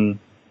then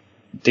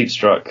deep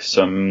struck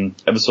some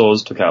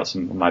Eversaws, took out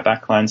some of my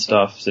backline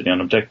stuff, sitting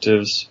on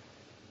objectives,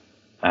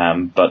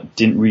 but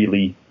couldn't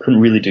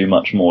really do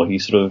much more. He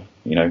sort of,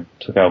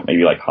 took out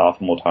maybe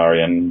half of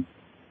Mortarion,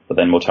 but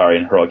then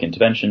Mortarion heroic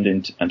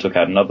interventioned and took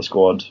out another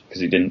squad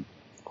because he didn't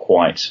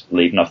quite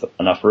leave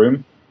enough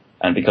room,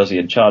 and because he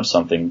had charged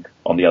something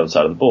on the other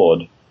side of the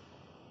board,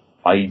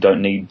 I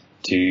don't need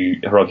to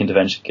heroic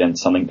intervention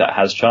against something that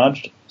has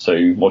charged, so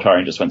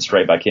Mortarion just went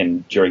straight back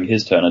in during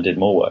his turn and did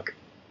more work.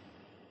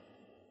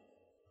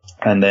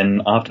 And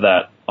then after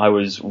that, I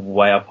was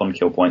way up on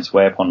kill points,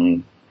 way up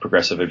on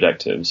progressive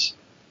objectives.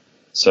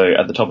 So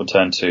at the top of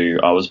turn 2,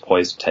 I was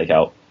poised to take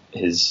out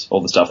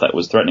all the stuff that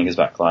was threatening his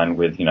backline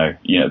with, unit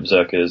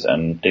Berserkers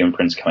and Demon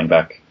Prince coming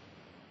back.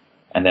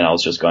 And then I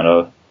was just going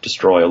to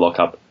destroy or lock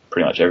up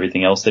pretty much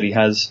everything else that he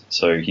has.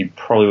 So he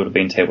probably would have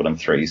been tabled in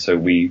 3. So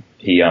he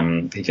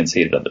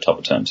conceded at the top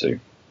of turn 2.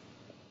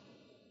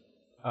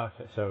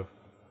 Okay, so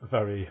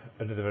another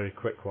very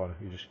quick one.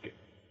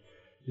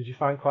 Did you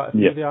find quite a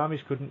few of the armies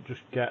couldn't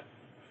just get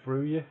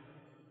through you?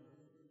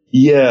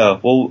 Yeah,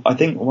 well, I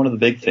think one of the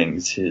big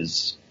things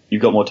is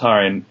you've got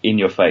Mortarion in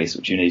your face,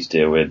 which you need to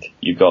deal with.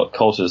 You've got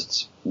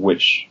cultists,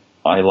 which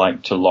I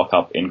like to lock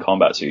up in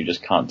combat, so you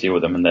just can't deal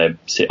with them, and they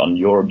sit on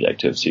your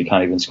objectives, so you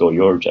can't even score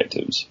your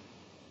objectives.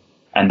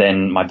 And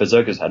then my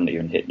Berserkers hadn't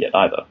even hit yet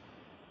either.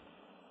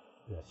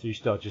 Yeah, so you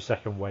still had your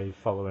second wave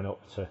following up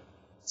to...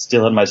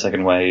 Still had my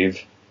second wave,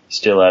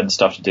 still had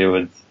stuff to deal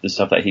with, the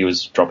stuff that he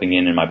was dropping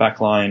in my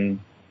backline.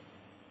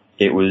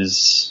 it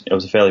was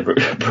a fairly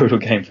brutal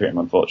game for him,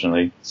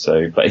 unfortunately.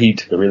 So, but he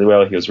took it really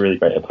well. He was a really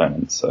great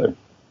opponent. So, I'd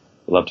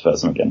love to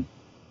face him again.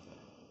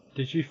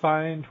 Did you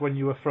find when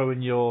you were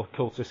throwing your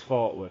cultist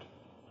forward,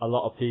 a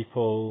lot of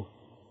people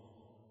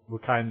were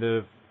kind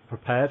of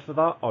prepared for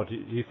that, or do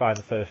you find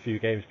the first few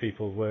games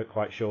people weren't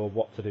quite sure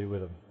what to do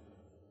with them?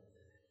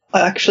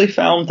 I actually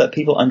found that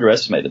people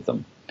underestimated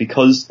them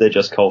because they're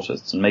just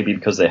cultists, and maybe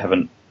because they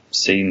haven't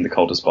seen the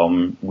cultist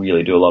bomb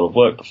really do a lot of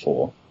work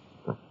before.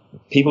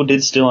 People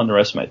did still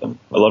underestimate them.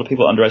 A lot of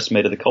people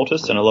underestimated the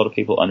cultists, and a lot of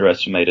people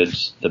underestimated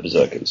the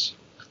berserkers.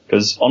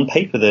 Because on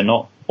paper they're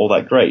not all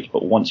that great,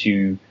 but once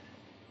you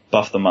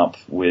buff them up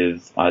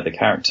with either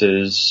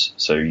characters,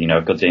 so,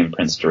 I've got Demon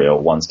Prince to real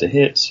ones to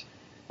hit,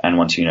 and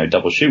once you,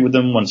 double shoot with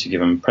them, once you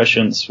give them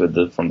prescience from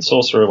the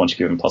sorcerer, once you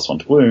give them +1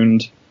 to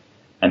wound,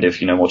 and if,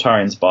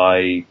 Mortarions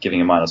by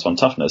giving a -1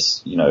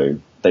 toughness,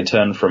 they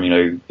turn from,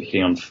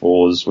 hitting on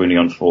 4s, wounding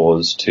on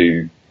 4s,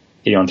 to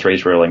hitting on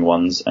 3s, rolling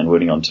 1s, and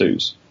wounding on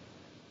 2s.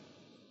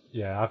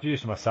 Yeah, I've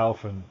used them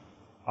myself, and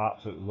I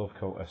absolutely love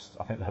cultists.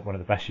 I think they're one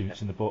of the best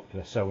units in the book.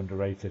 They're so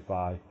underrated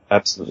by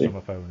some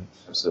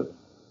opponents. Absolutely.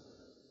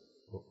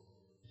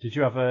 Did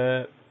you have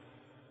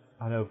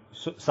I know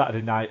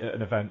Saturday night at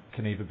an event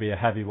can either be a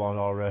heavy one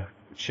or a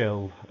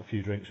chill, a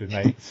few drinks with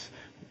mates.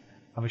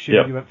 I'm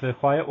assuming you went for the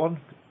quiet one?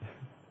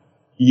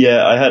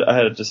 Yeah, I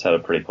had just had a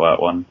pretty quiet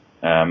one.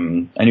 I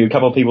knew a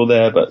couple of people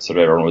there, but sort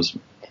of everyone was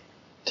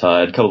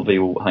tired. A couple of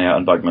people hung out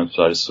in Bugman,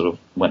 so I just sort of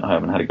went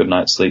home and had a good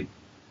night's sleep.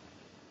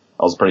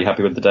 I was pretty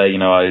happy with the day.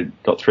 I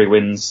got 3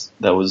 wins.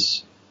 That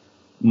was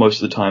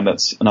most of the time.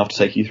 That's enough to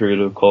take you through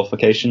to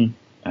qualification.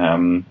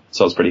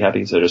 So I was pretty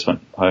happy. So I just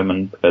went home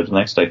and prepared for the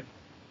next day.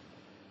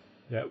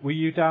 Yeah, were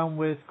you down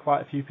with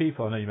quite a few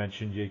people? I know you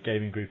mentioned your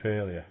gaming group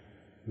earlier.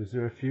 Was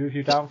there a few of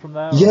you down from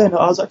there? Yeah, no,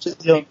 I was actually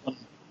the only one.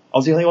 I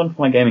was the only one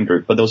from my gaming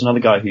group, but there was another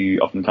guy who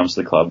often comes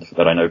to the club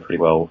that I know pretty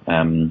well.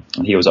 And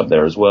he was up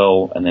there as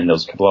well. And then there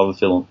was a couple other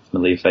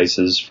familiar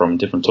faces from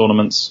different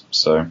tournaments.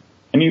 So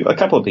I knew a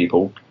couple of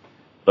people.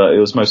 But it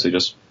was mostly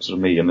just sort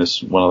of me and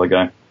this one other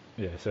guy.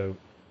 Yeah, so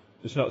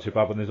it's not too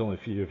bad when there's only a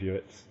few of you.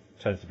 It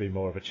tends to be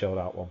more of a chilled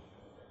out one.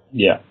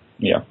 Yeah.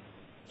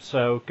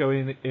 So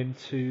going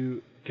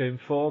into Game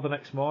 4 the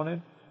next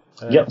morning?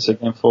 So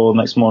Game 4 the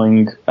next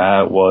morning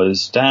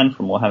was Dan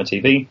from Warhammer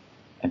TV.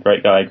 A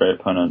great guy, great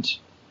opponent.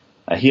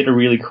 He had a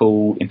really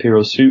cool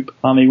Imperial Soup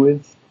army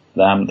with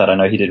that I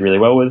know he did really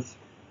well with.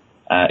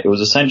 It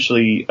was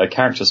essentially a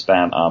character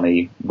spam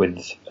army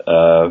with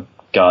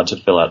guard to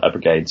fill out a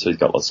brigade, so he's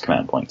got lots of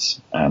command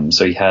points.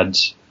 So he had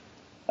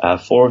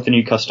 4 of the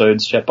new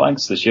Custodes jet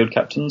bikes, the shield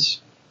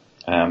captains,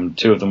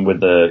 2 of them with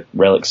the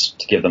relics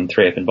to give them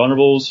 3 up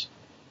invulnerables,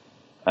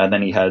 and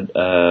then he had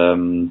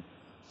the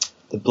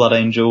Blood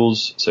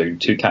Angels, so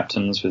 2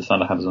 captains with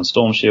Thunderhammers and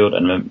Storm Shield,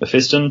 and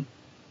Mephiston.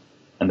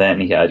 And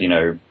then he had,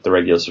 the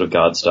regular sort of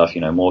guard stuff,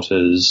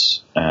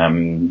 mortars,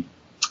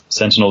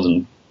 sentinels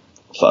and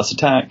fast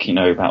attack,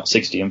 about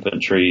 60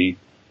 infantry,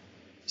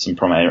 some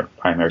primary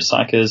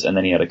psychers, and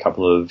then he had a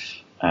couple of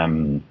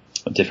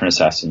different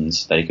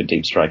assassins that he could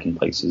deep strike in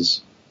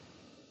places.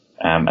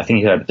 I think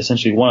he had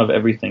essentially one of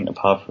everything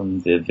apart from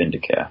the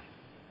Vindicare.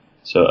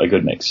 So a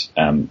good mix.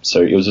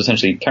 So it was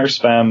essentially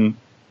character spam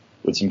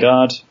with some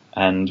guard,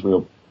 and we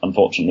were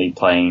unfortunately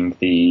playing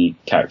the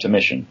character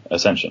mission,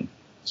 Ascension.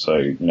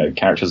 So,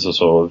 characters are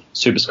sort of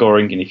super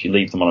scoring, and if you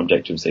leave them on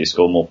objectives, they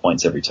score more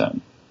points every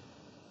turn.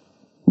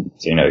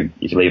 So,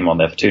 if you leave them on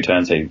there for 2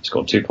 turns, they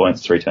score 2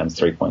 points, 3 turns,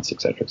 3 points,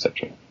 etc.,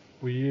 etc.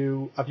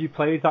 Have you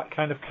played that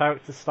kind of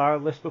character style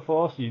list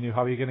before, so you knew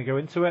how you were going to go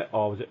into it,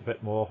 or was it a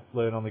bit more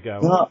learn on the go?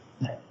 Well,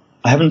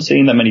 I haven't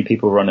seen that many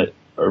people run it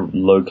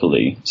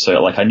locally,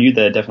 so I knew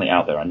they're definitely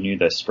out there. I knew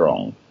they're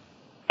strong,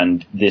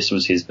 and this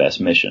was his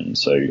best mission.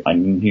 So I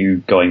knew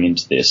going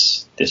into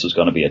this was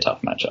going to be a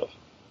tough matchup.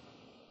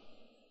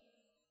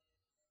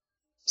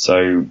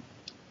 So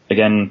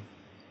again,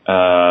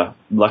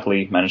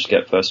 luckily managed to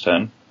get first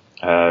turn.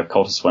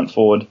 Cultist went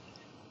forward.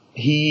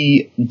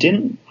 He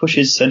didn't push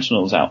his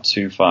sentinels out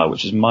too far,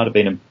 which might have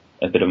been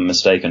a bit of a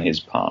mistake on his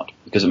part,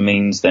 because it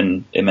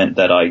meant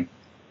that I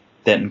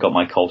then got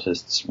my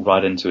cultists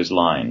right into his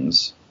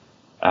lines.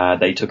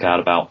 They took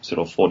out about sort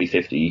of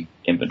 40-50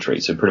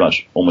 infantry, so pretty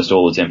much almost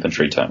all his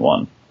infantry turn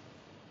 1.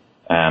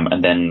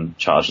 And then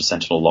charged the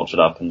sentinel, locked it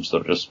up, and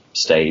sort of just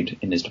stayed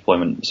in his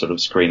deployment, sort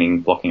of screening,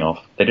 blocking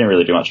off. They didn't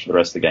really do much for the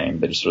rest of the game.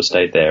 They just sort of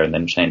stayed there and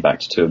then chained back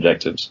to 2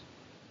 objectives.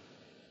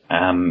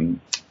 And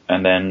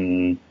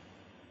then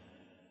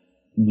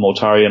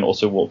Mortarion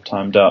also warp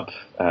timed up,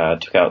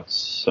 took out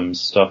some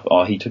stuff.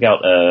 He took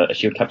out a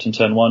shield captain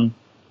turn 1.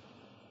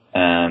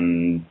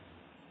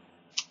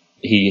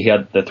 He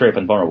had the 3 up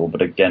invulnerable,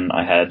 but again,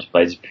 I had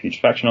Blades of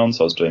Putrefaction on,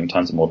 so I was doing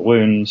tons of mortal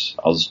wounds.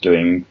 I was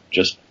doing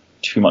just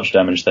too much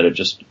damage that it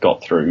just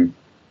got through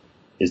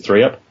his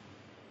 3 up.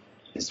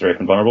 His 3 up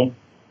invulnerable.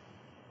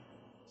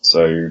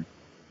 So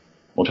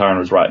Mortarion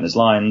was right in his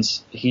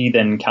lines. He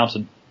then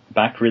countered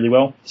back really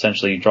well.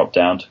 Essentially dropped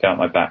down, took out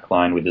my back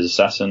line with his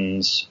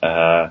assassins,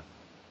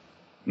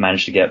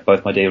 managed to get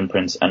both my Demon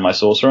Prince and my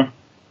Sorcerer.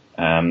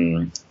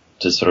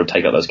 to sort of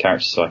take out those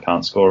characters so I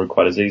can't score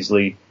quite as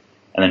easily,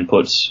 and then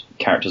put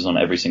characters on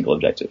every single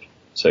objective.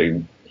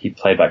 So he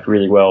played back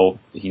really well.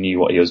 He knew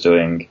what he was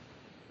doing,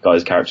 got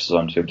his characters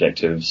onto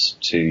objectives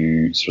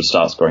to sort of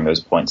start scoring those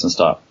points and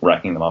start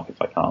racking them up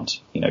if I can't,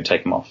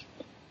 take them off.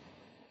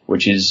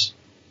 Which is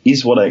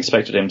what I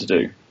expected him to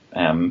do.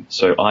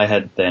 So I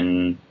had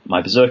then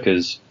my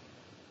Berserkers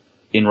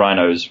in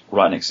Rhinos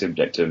right next to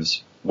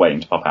objectives,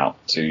 waiting to pop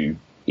out to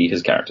eat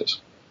his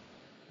characters.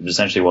 Which is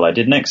essentially what I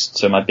did next.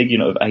 So my big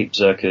unit of 8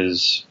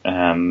 Berserkers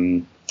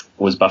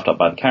was buffed up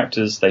by the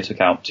characters. They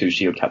took out 2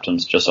 Shield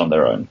Captains just on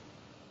their own.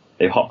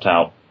 They hopped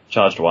out,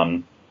 charged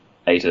one,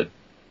 ate it,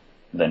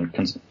 then,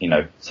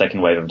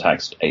 second wave of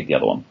attacks, ate the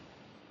other one.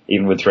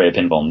 Even with 3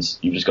 Pinbombs,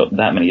 you've just got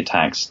that many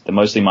attacks. They're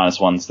mostly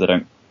 -1s that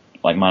don't,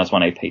 like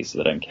 -1 AP, so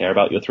they don't care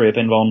about your 3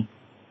 Pinbomb.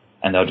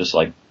 And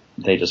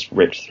they just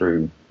ripped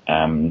through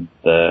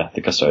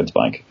the Custodes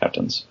Bike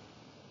Captains.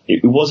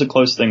 It was a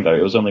close thing though.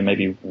 It was only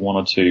maybe 1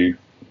 or 2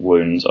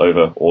 wounds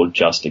over, or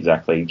just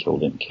exactly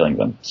killing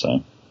them.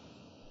 So,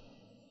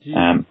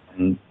 and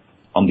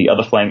on the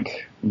other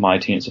flank, my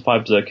teams of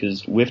 5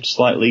 Berserkers whiffed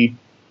slightly.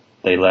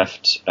 They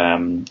left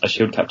a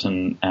Shield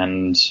Captain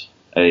and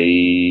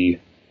a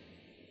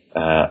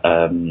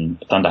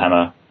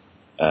Thunderhammer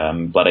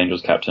Blood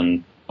Angels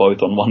Captain,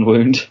 both on 1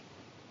 wound.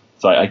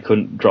 So I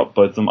couldn't drop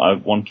both of them. I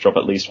wanted to drop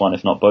at least one,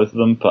 if not both of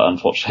them, but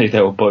unfortunately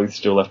they were both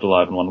still left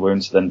alive on 1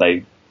 wound, so then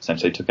they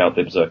essentially took out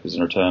the Berserkers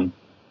in return.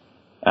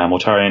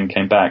 Mortarion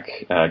came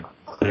back,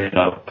 cleared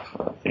up,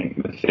 I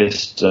think, the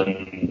Fist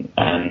and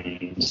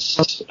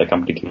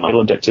accompanied my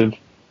objective.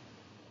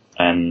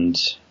 And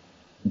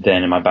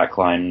then in my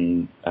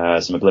backline,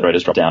 some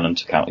Obliterators dropped down and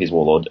took out his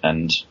Warlord,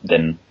 and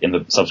then in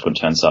the subsequent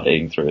turn started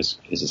eating through his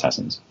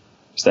Assassins.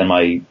 So then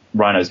my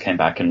Rhinos came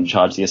back and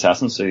charged the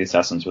Assassins, so the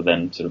Assassins were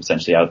then sort of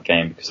essentially out of the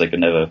game because they could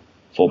never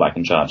fall back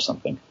and charge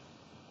something.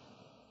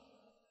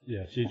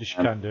 Yeah, so you just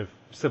kind of,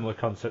 similar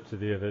concept to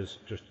the others,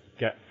 just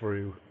get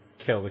through,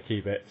 kill the key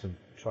bits and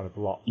try to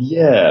block.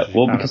 Yeah,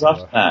 well, because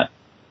after that,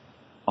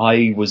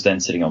 I was then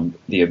sitting on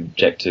the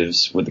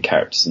objectives with the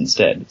characters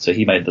instead. So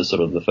he made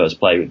the first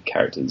play with the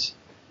characters.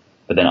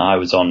 But then I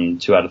was on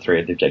 2 out of 3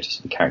 of the objectives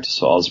with the characters,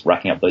 so I was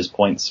racking up those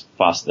points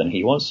faster than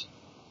he was.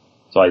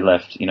 So I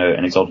left,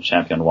 an Exalted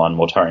Champion on 1,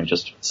 Mortarion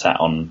just sat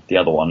on the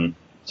other one,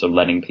 sort of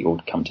letting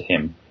people come to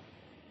him.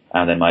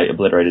 And then my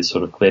Obliterators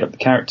sort of cleared up the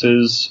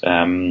characters.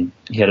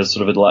 He had a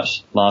sort of a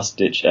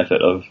last-ditch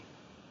effort of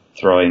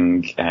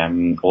throwing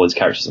all his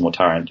characters in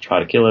Mortarion to try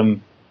to kill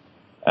him.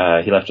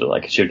 He left it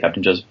like a Shield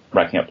Captain just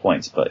racking up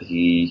points, but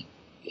he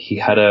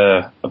had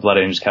a Blood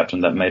Angels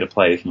Captain that made a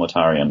play for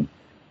Mortarion.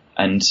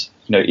 And,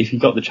 if he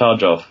got the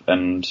charge off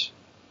and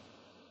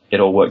it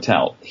all worked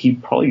out, he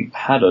probably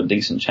had a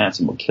decent chance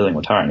of killing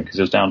Mortarion, because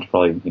he was down to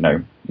probably,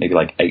 maybe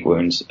like 8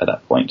 wounds at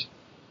that point.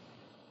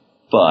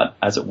 But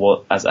as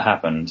it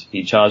happened,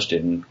 he charged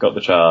in, got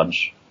the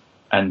charge,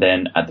 and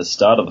then at the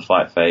start of the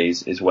fight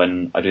phase is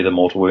when I do the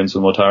mortal wounds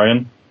with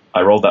Mortarion.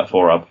 I rolled that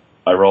 4 up.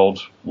 I rolled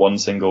 1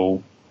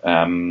 single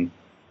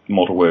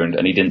mortal wound,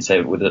 and he didn't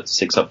save it with a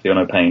 6 up Feel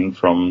No Pain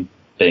from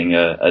being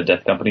a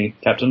Death Company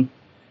captain.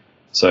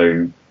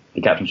 So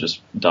the captain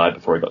just died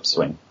before he got to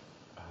swing.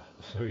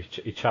 So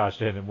he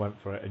charged in and went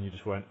for it, and you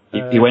just went...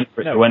 He went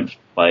for it. No. He went for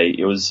play.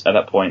 It was, at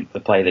that point, the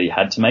play that he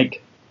had to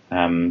make,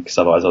 because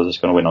otherwise I was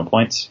just going to win on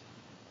points.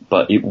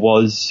 But it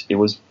was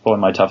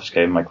probably my toughest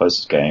game, my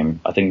closest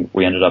game. I think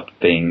we ended up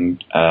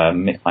being...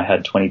 I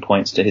had 20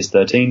 points to his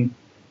 13.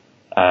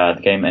 The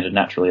game ended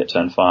naturally at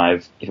turn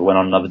 5. If it went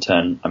on another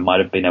turn, I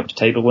might have been able to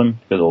table him,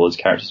 because all his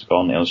characters were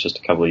gone. It was just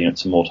a couple of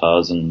units of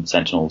Mortars and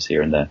Sentinels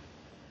here and there.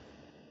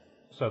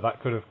 So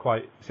that could have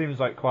seems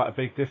like quite a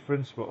big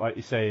difference, but like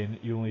you're saying,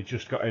 you only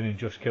just got in and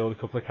just killed a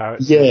couple of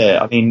characters. Yeah,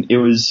 I mean, it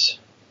was,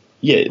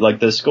 like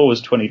the score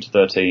was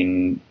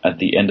 20-13 at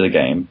the end of the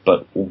game,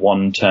 but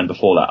 1 turn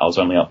before that, I was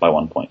only up by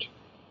 1 point.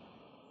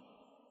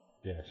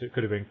 Yeah, so it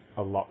could have been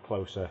a lot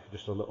closer,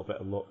 just a little bit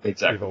of luck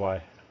either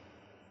way.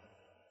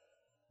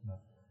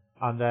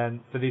 And then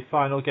for the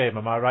final game,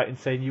 am I right in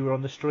saying you were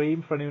on the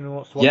stream for anyone who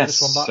wants to watch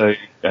this one back?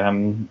 Yes,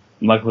 so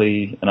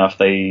luckily enough,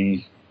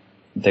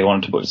 they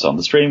wanted to put us on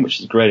the stream, which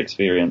is a great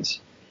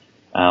experience.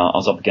 I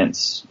was up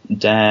against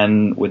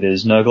Dan with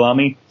his Nurgle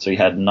army, so he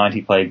had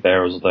 90 Plague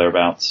Bearers or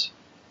thereabouts.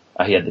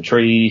 He had the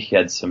tree, he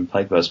had some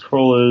Plague Burst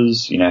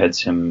Crawlers, had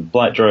some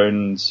Blight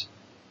Drones,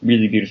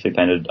 really beautifully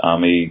painted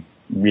army,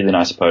 really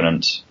nice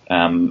opponent.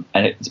 And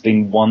it's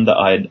been one that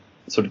I had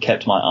sort of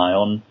kept my eye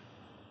on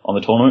the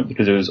tournament,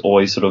 because it was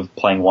always sort of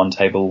playing one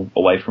table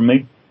away from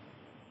me.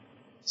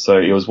 So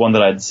it was one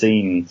that I'd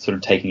seen sort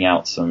of taking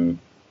out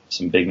some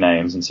big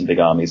names and some big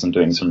armies and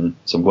doing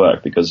some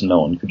work, because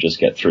no one could just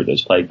get through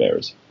those Plague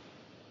Bearers.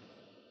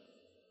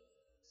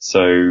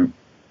 So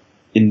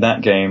in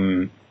that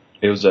game,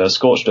 it was a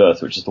Scorched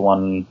Earth, which is the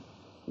one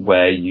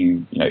where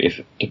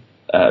if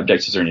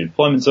objectives are in your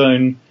deployment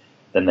zone,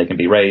 then they can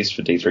be raised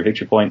for D3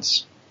 victory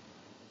points.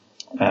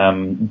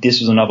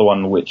 This was another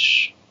one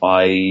which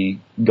I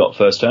got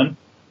first turn,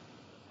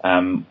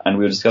 and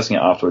we were discussing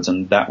it afterwards,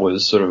 and that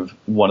was sort of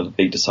one of the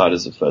big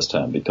deciders of first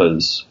turn,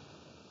 because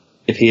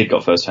if he had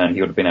got first turn,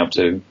 he would have been able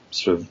to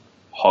sort of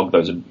hog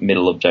those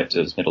middle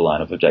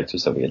line of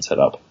objectives that we had set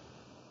up.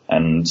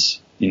 And,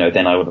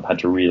 then I would have had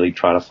to really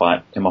try to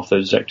fight him off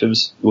those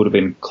objectives. It would have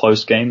been a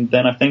close game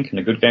then, I think, and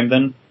a good game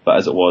then. But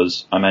as it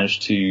was, I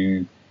managed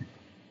to,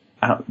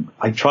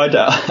 I tried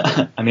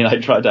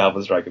to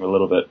Alpha Strike him a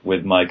little bit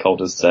with my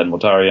Cultists and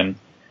Mortarion,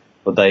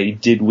 but they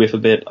did whiff a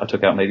bit. I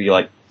took out maybe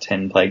like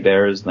 10 Plague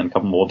Bearers, and then a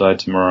couple more died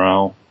to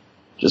morale,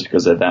 just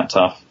because they're that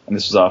tough. And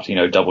this was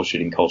after, double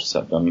shooting Cultists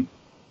at them.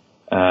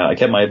 I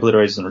kept my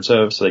Obliterators in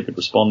reserve so they could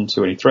respond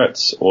to any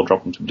threats or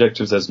drop them to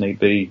objectives as need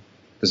be,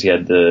 because he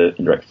had the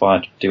indirect fire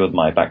to deal with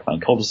my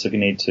backline Cultists if he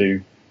need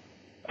to.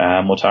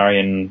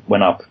 Mortarion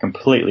went up,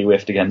 completely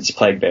whiffed against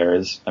Plague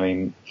Bearers. I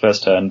mean,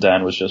 first turn,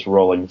 Dan was just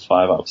rolling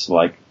 5-ups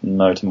like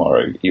no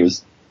tomorrow. He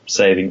was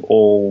saving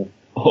all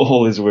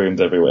his wounds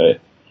everywhere.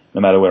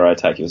 No matter where I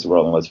attack, he was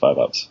rolling those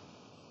 5-ups.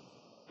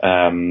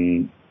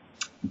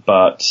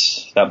 But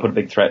that put a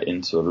big threat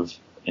into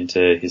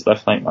his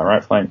left flank, my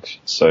right flank,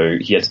 so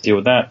he had to deal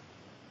with that.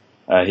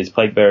 His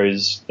Plague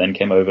Bearers then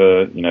came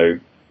over,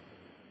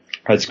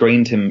 had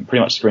pretty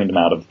much screened him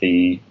out of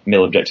the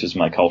mill objectives of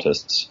my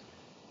Cultists.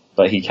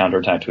 But he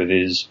counterattacked with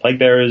his Plague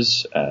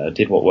Bearers,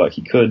 did what work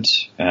he could.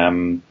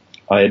 I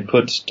had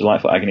put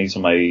Delightful Agonies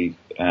on my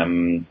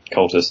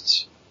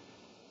Cultists,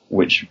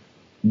 which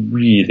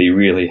really,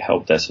 really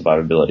helped their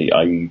survivability.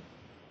 I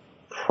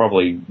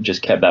probably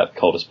just kept that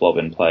Cultist blob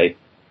in play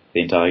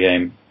the entire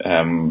game,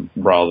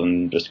 rather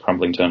than just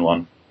crumpling turn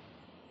 1.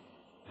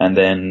 And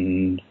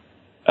then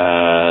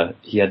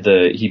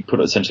he put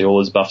essentially all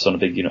his buffs on a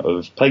big unit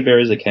of Plague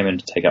Bearers. They came in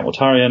to take out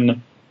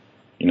Mortarion.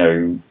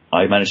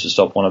 I managed to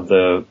stop one of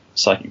the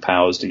psychic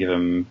powers to give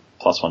him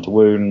 +1 to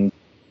wound.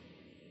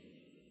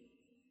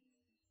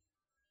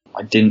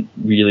 I didn't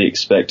really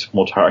expect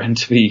Mortarion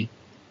to be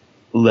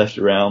left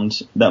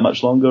around that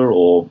much longer,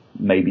 or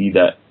maybe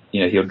that,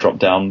 he'll drop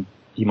down,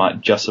 he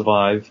might just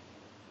survive.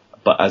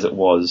 But as it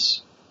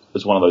was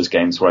one of those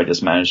games where I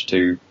just managed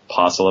to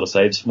pass a lot of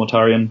saves for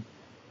Mortarion.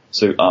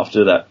 So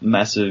after that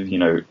massive,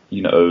 unit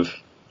of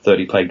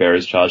 30 Plague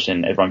Bearers charged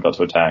in, everyone got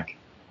to attack,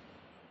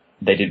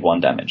 they did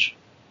 1 damage.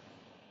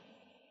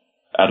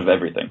 Out of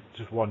everything.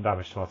 Just 1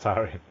 damage to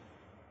Mortarion.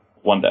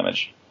 1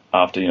 damage.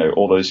 After,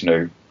 all those,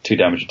 2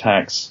 damage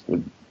attacks,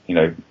 with,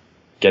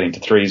 getting to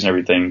 3s and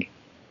everything.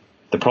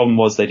 The problem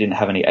was they didn't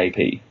have any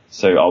AP,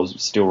 so I was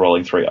still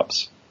rolling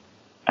 3-ups.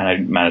 And I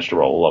managed to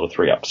roll a lot of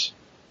 3-ups.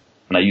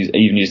 And I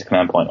even used the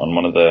command point on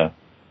one of the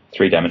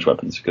 3 damage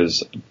weapons,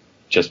 because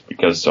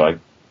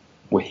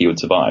he would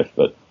survive,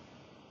 but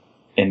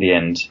in the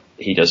end,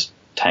 he just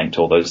tanked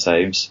all those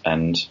saves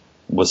and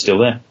was still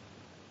there.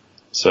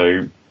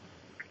 So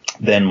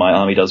then my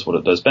army does what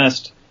it does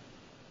best.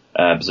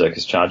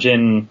 Berserkers charge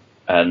in,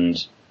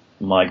 and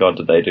my god,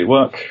 did they do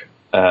work.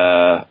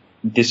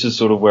 This is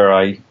sort of where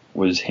I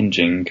was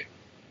hinging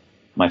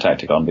my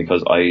tactic on,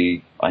 because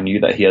I knew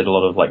that he had a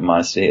lot of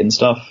minus to hit and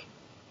stuff,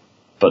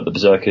 but the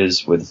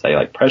Berserkers, with say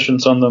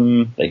prescience on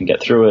them, they can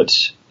get through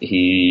it.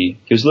 He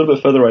was a little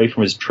bit further away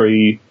from his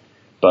tree,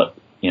 but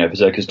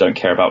Berserkers don't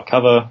care about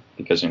cover,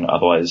 because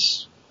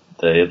otherwise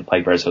the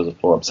Plague Bearers has a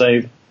 4-up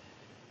save.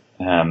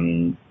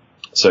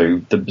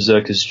 So the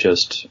Berserkers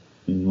just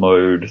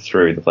mowed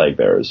through the Plague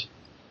Bearers.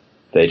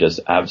 They just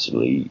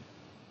absolutely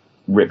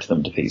ripped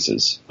them to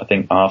pieces. I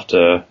think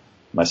after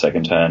my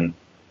second turn,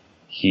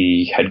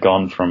 he had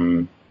gone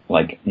from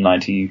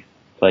 90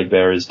 Plague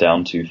Bearers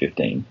down to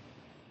 15.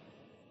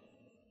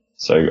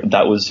 So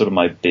that was sort of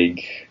my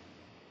big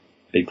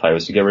play,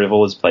 was to get rid of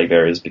all his Plague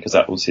Bearers, because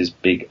that was his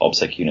big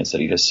OBSEC units that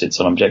he just sits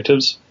on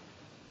objectives.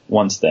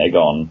 Once they're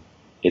gone,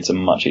 it's a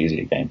much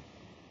easier game.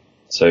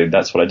 So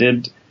that's what I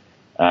did.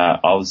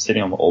 I was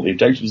sitting on all the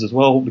objectives as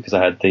well, because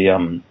I had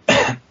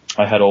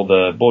I had all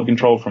the board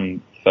control from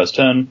the first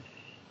turn.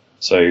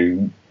 So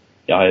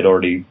I had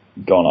already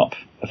gone up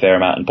a fair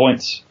amount in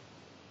points.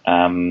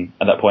 At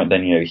that point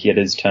then, he had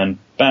his turn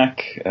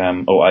back.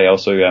 I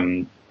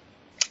also,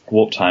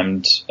 warp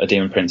timed the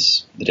Demon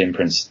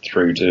Prince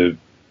through to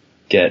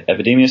get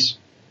Epidemius,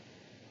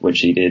 which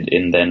he did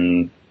in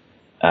then,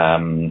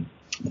 the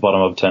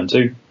bottom of turn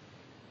 2.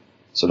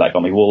 So that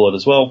got me Warlord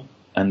as well.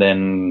 And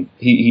then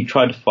he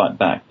tried to fight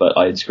back, but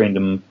I had screened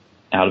him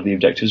out of the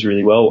objectives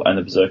really well, and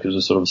the Berserkers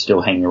were sort of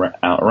still hanging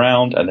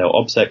around, and they were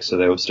OBSEC, so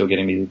they were still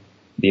getting me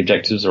the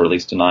objectives, or at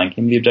least denying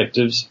him the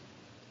objectives.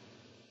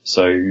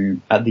 So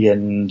at the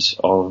end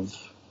of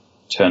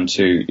turn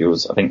 2, it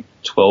was, I think,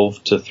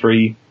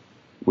 12-3,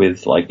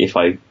 with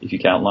if you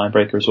count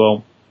Linebreaker as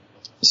well.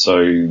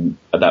 So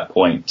at that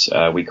point,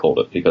 we called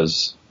it,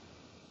 because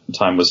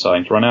time was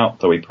starting to run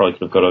out, though we probably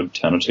could have got a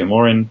turn or 2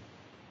 more in,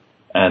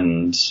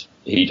 and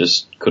he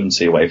just couldn't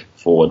see a way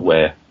forward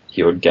where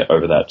he would get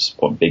over that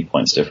big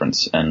points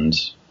difference, and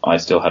I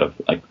still had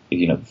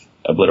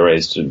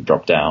Obliterators to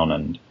drop down,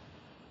 and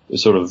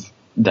it was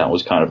that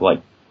was kind of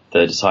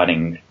the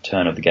deciding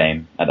turn of the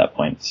game at that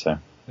point. So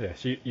yeah,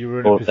 so you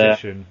were in a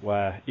position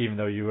where, even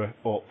though you were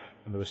up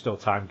and there was still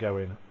time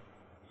going,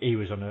 he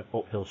was on an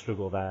uphill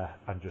struggle there,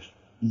 and just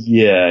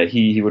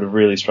he would have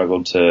really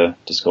struggled to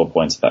score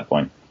points at that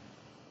point.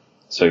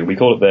 So we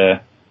called it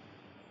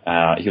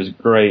there. He was a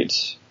great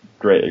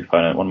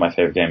opponent. One of my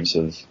favorite games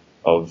of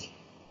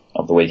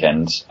the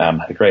weekend.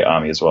 Had a great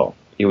army as well.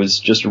 It was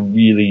just a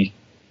really,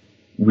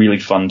 really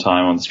fun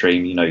time on the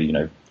stream. You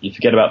know, you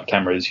forget about the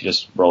cameras. You're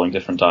just rolling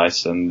different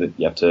dice, and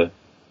you have to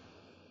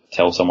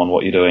tell someone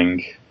what you're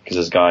doing because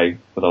there's a guy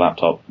with a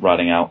laptop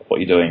writing out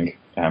what you're doing,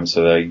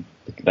 so they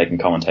can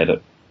commentate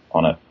it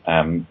on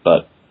it.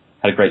 But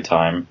had a great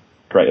time,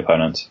 great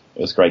opponent.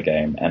 It was a great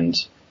game, and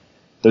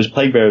those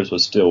Plague Bearers were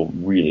still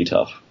really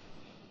tough.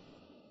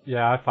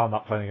 Yeah, I found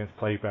that playing against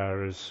Plague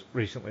Bearers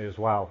recently as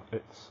well.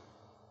 It's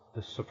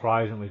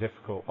surprisingly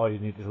difficult. All you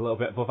need is a little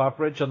bit above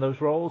average on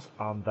those rolls,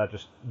 and they're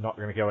just not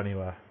going to go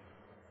anywhere.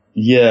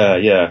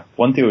 Yeah.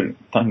 One thing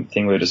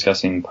we were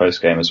discussing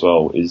post game as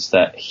well is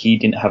that he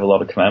didn't have a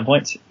lot of command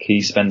points. He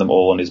spent them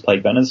all on his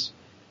Plague Banners.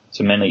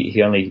 So mainly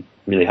he only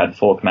really had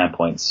 4 command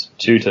points,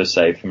 2 to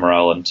save for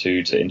morale and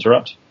 2 to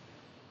interrupt.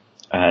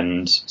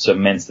 And so it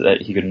meant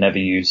that he could never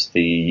use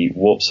the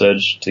Warp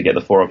Surge to get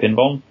the 4-up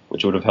invuln,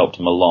 which would have helped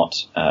him a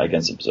lot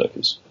against the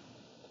Berserkers.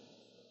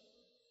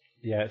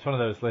 Yeah, it's one of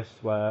those lists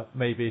where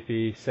maybe if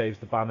he saves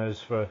the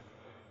banners for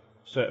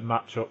certain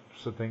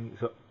matchups and things,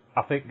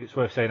 I think it's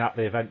worth saying at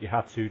the event you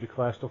had to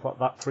declare stuff like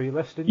that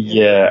pre-list, didn't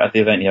you? Yeah, at the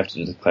event you have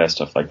to declare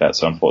stuff like that,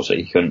 so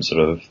unfortunately he couldn't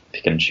sort of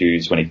pick and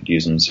choose when he could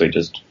use them, so he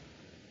just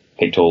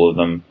picked all of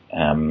them,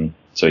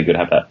 so he could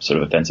have that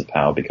sort of offensive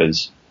power,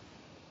 because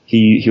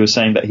he was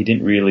saying that he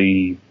didn't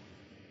really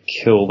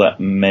kill that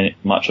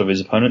much of his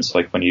opponents.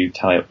 Like when you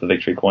tally up the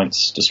victory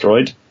points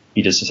destroyed,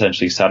 he just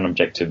essentially sat on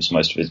objectives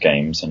most of his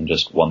games and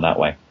just won that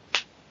way.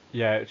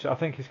 Yeah, I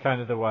think it's kind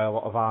of the way a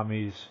lot of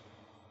armies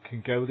can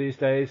go these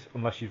days,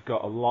 unless you've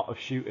got a lot of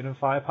shooting and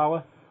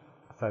firepower.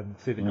 Then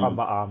see the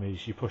combat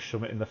armies, you push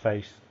something in the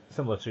face,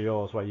 similar to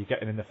yours, where you're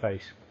getting in the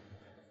face,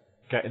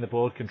 getting the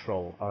board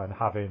control, and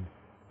having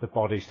the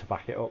bodies to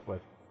back it up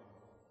with.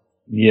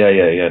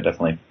 Yeah,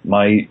 definitely.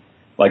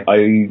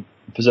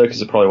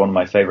 Berserkers are probably one of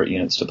my favourite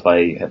units to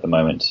play at the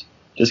moment,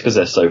 just because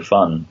they're so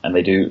fun, and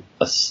they do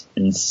an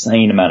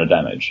insane amount of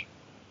damage.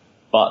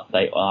 But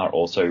they are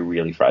also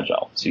really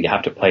fragile, so you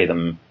have to play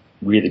them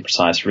really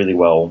precise, really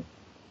well.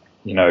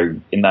 You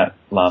know, in that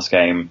last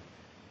game,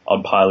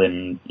 I'd pile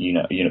in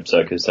unit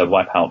Berserkers to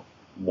wipe out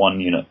one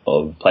unit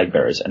of Plague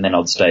Bearers, and then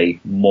I'd stay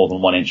more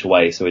than 1 inch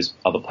away so his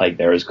other Plague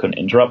Bearers couldn't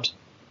interrupt,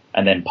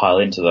 and then pile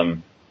into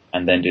them,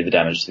 and then do the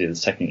damage to the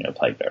second unit of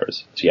Plague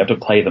Bearers. So you have to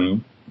play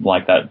them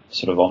like that,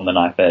 sort of on the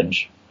knife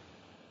edge.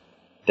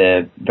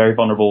 They're very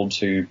vulnerable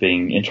to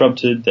being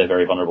interrupted. They're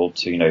very vulnerable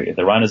to, if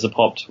the rhinos are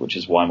popped, which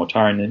is why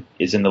Mortarion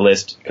is in the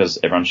list, because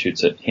everyone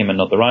shoots at him and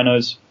not the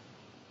rhinos.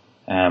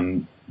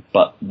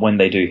 But when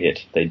they do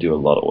hit, they do a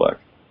lot of work.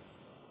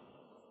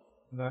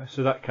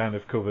 So that kind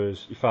of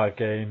covers your 5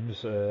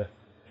 games.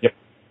 Yep.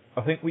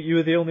 I think you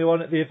were the only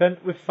one at the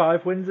event with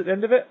 5 wins at the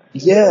end of it?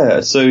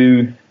 Yeah, so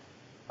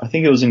I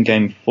think it was in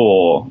game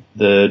 4,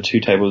 the 2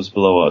 tables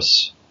below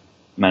us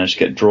managed to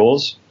get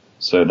draws.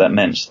 So that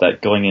meant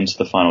that going into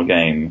the final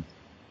game,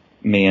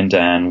 me and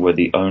Dan were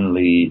the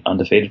only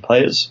undefeated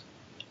players.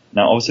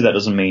 Now, obviously that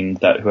doesn't mean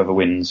that whoever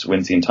wins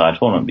the entire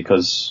tournament,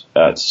 because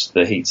it's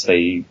the heats,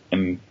 they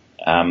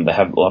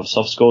have a lot of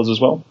soft scores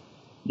as well.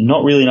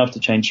 Not really enough to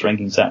change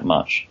rankings that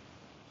much.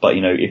 But,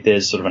 if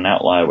there's sort of an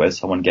outlier where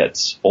someone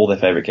gets all their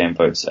favorite game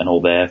votes and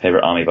all their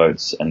favorite army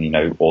votes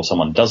and, or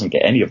someone doesn't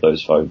get any of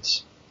those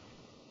votes,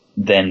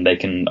 then they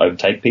can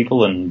overtake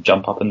people and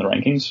jump up in the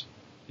rankings.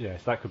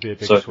 Yes, that could be a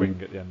big swing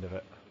at the end of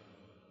it.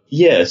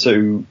 Yeah,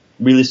 so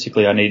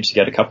realistically I needed to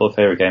get a couple of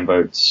favourite game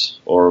votes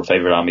or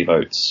favourite army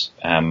votes,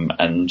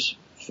 and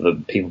for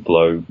the people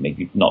below,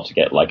 maybe not to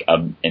get like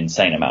an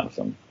insane amount of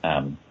them.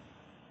 And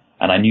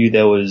I knew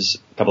there was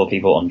a couple of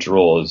people on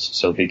draws,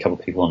 so there'd be a couple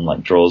of people on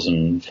like draws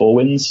and 4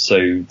 wins, so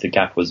the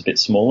gap was a bit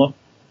smaller.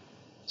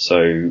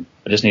 So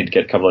I just need to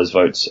get a couple of those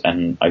votes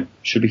and I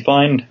should be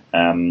fine.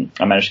 I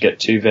managed to get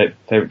 2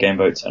 favourite game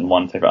votes and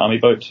 1 favourite army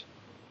vote.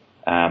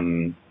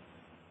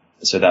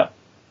 So that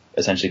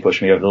essentially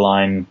pushed me over the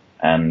line,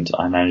 and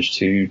I managed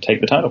to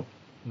take the title.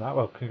 No,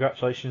 well,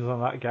 congratulations on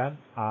that again.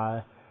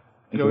 Thank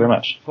you very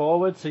much.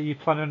 Forward, so you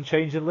planning on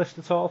changing the list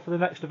at all for the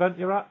next event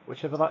you're at,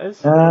 whichever that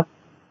is?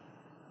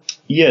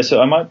 Yeah,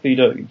 so I might be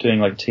doing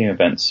like team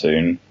events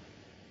soon,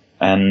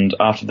 and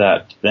after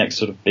that, the next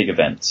sort of big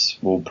events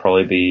will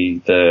probably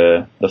be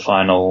the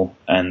final,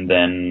 and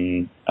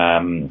then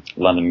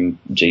London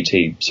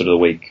GT sort of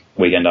the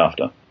weekend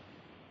after.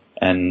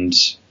 And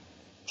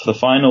for the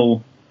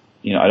final,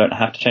 I don't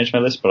have to change my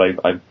list, but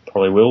I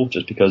probably will,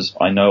 just because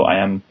I know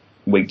I am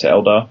weak to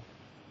Eldar,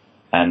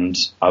 and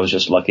I was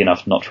just lucky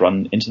enough not to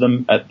run into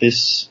them at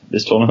this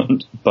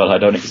tournament, but I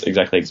don't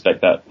exactly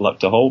expect that luck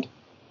to hold.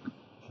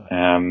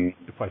 You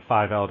play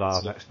 5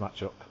 Eldar next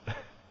matchup.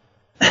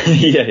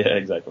 yeah,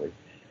 exactly.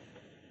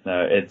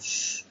 No,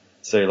 it's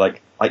so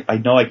like I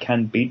know I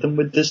can beat them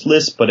with this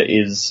list, but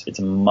it's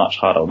a much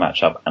harder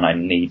matchup, and I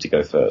need to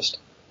go first.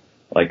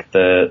 Like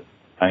the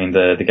game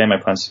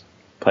I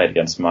played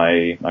against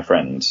my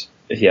friend,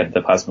 he had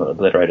the Plasma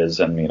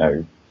Obliterators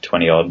and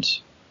 20 odd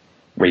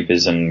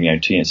Reapers and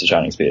 2 units of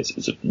Shining Spears.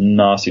 It's a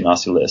nasty,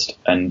 nasty list,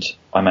 and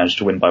I managed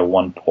to win by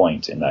 1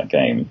 point in that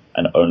game,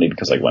 and only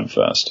because I went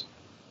first.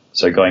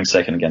 So going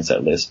second against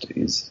that list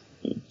is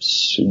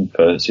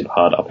super, super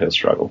hard uphill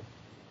struggle.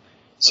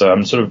 So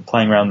I'm sort of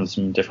playing around with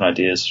some different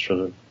ideas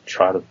to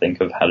try to think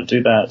of how to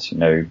do that.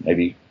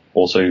 Maybe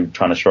also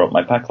trying to shore up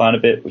my pack line a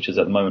bit, which is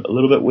at the moment a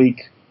little bit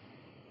weak.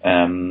 So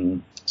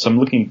I'm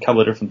looking at a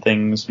couple of different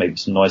things, maybe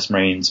some Noise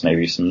Marines,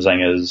 maybe some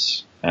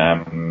Zangers,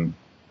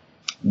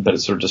 but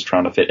it's sort of just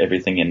trying to fit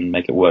everything in and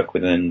make it work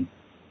within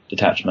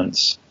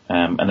detachments.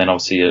 And then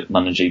obviously at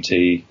London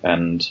GT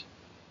and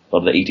a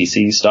lot of the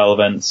ETC style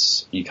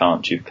events, you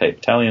can't duplicate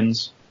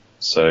battalions,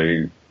 so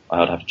I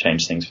would have to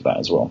change things for that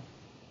as well.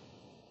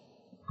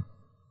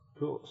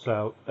 Cool.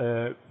 So,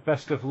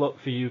 best of luck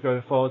for you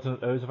going forward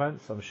at those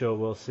events. I'm sure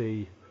we'll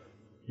see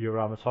your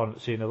Warhammer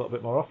tournament scene a little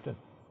bit more often.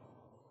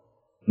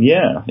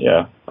 Yeah.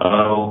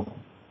 I'll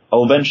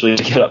eventually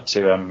get up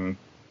to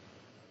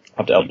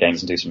Elite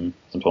Games and do some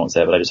tournaments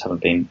there, but I just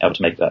haven't been able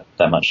to make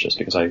that much just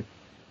because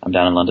I'm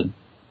down in London.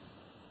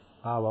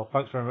 Well,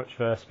 thanks very much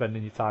for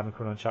spending your time and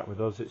coming on chat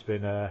with us. It's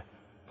been a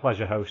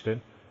pleasure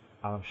hosting,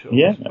 and I'm sure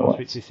we'll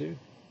speak to you soon.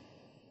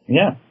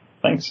 Yeah,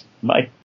 thanks. Bye.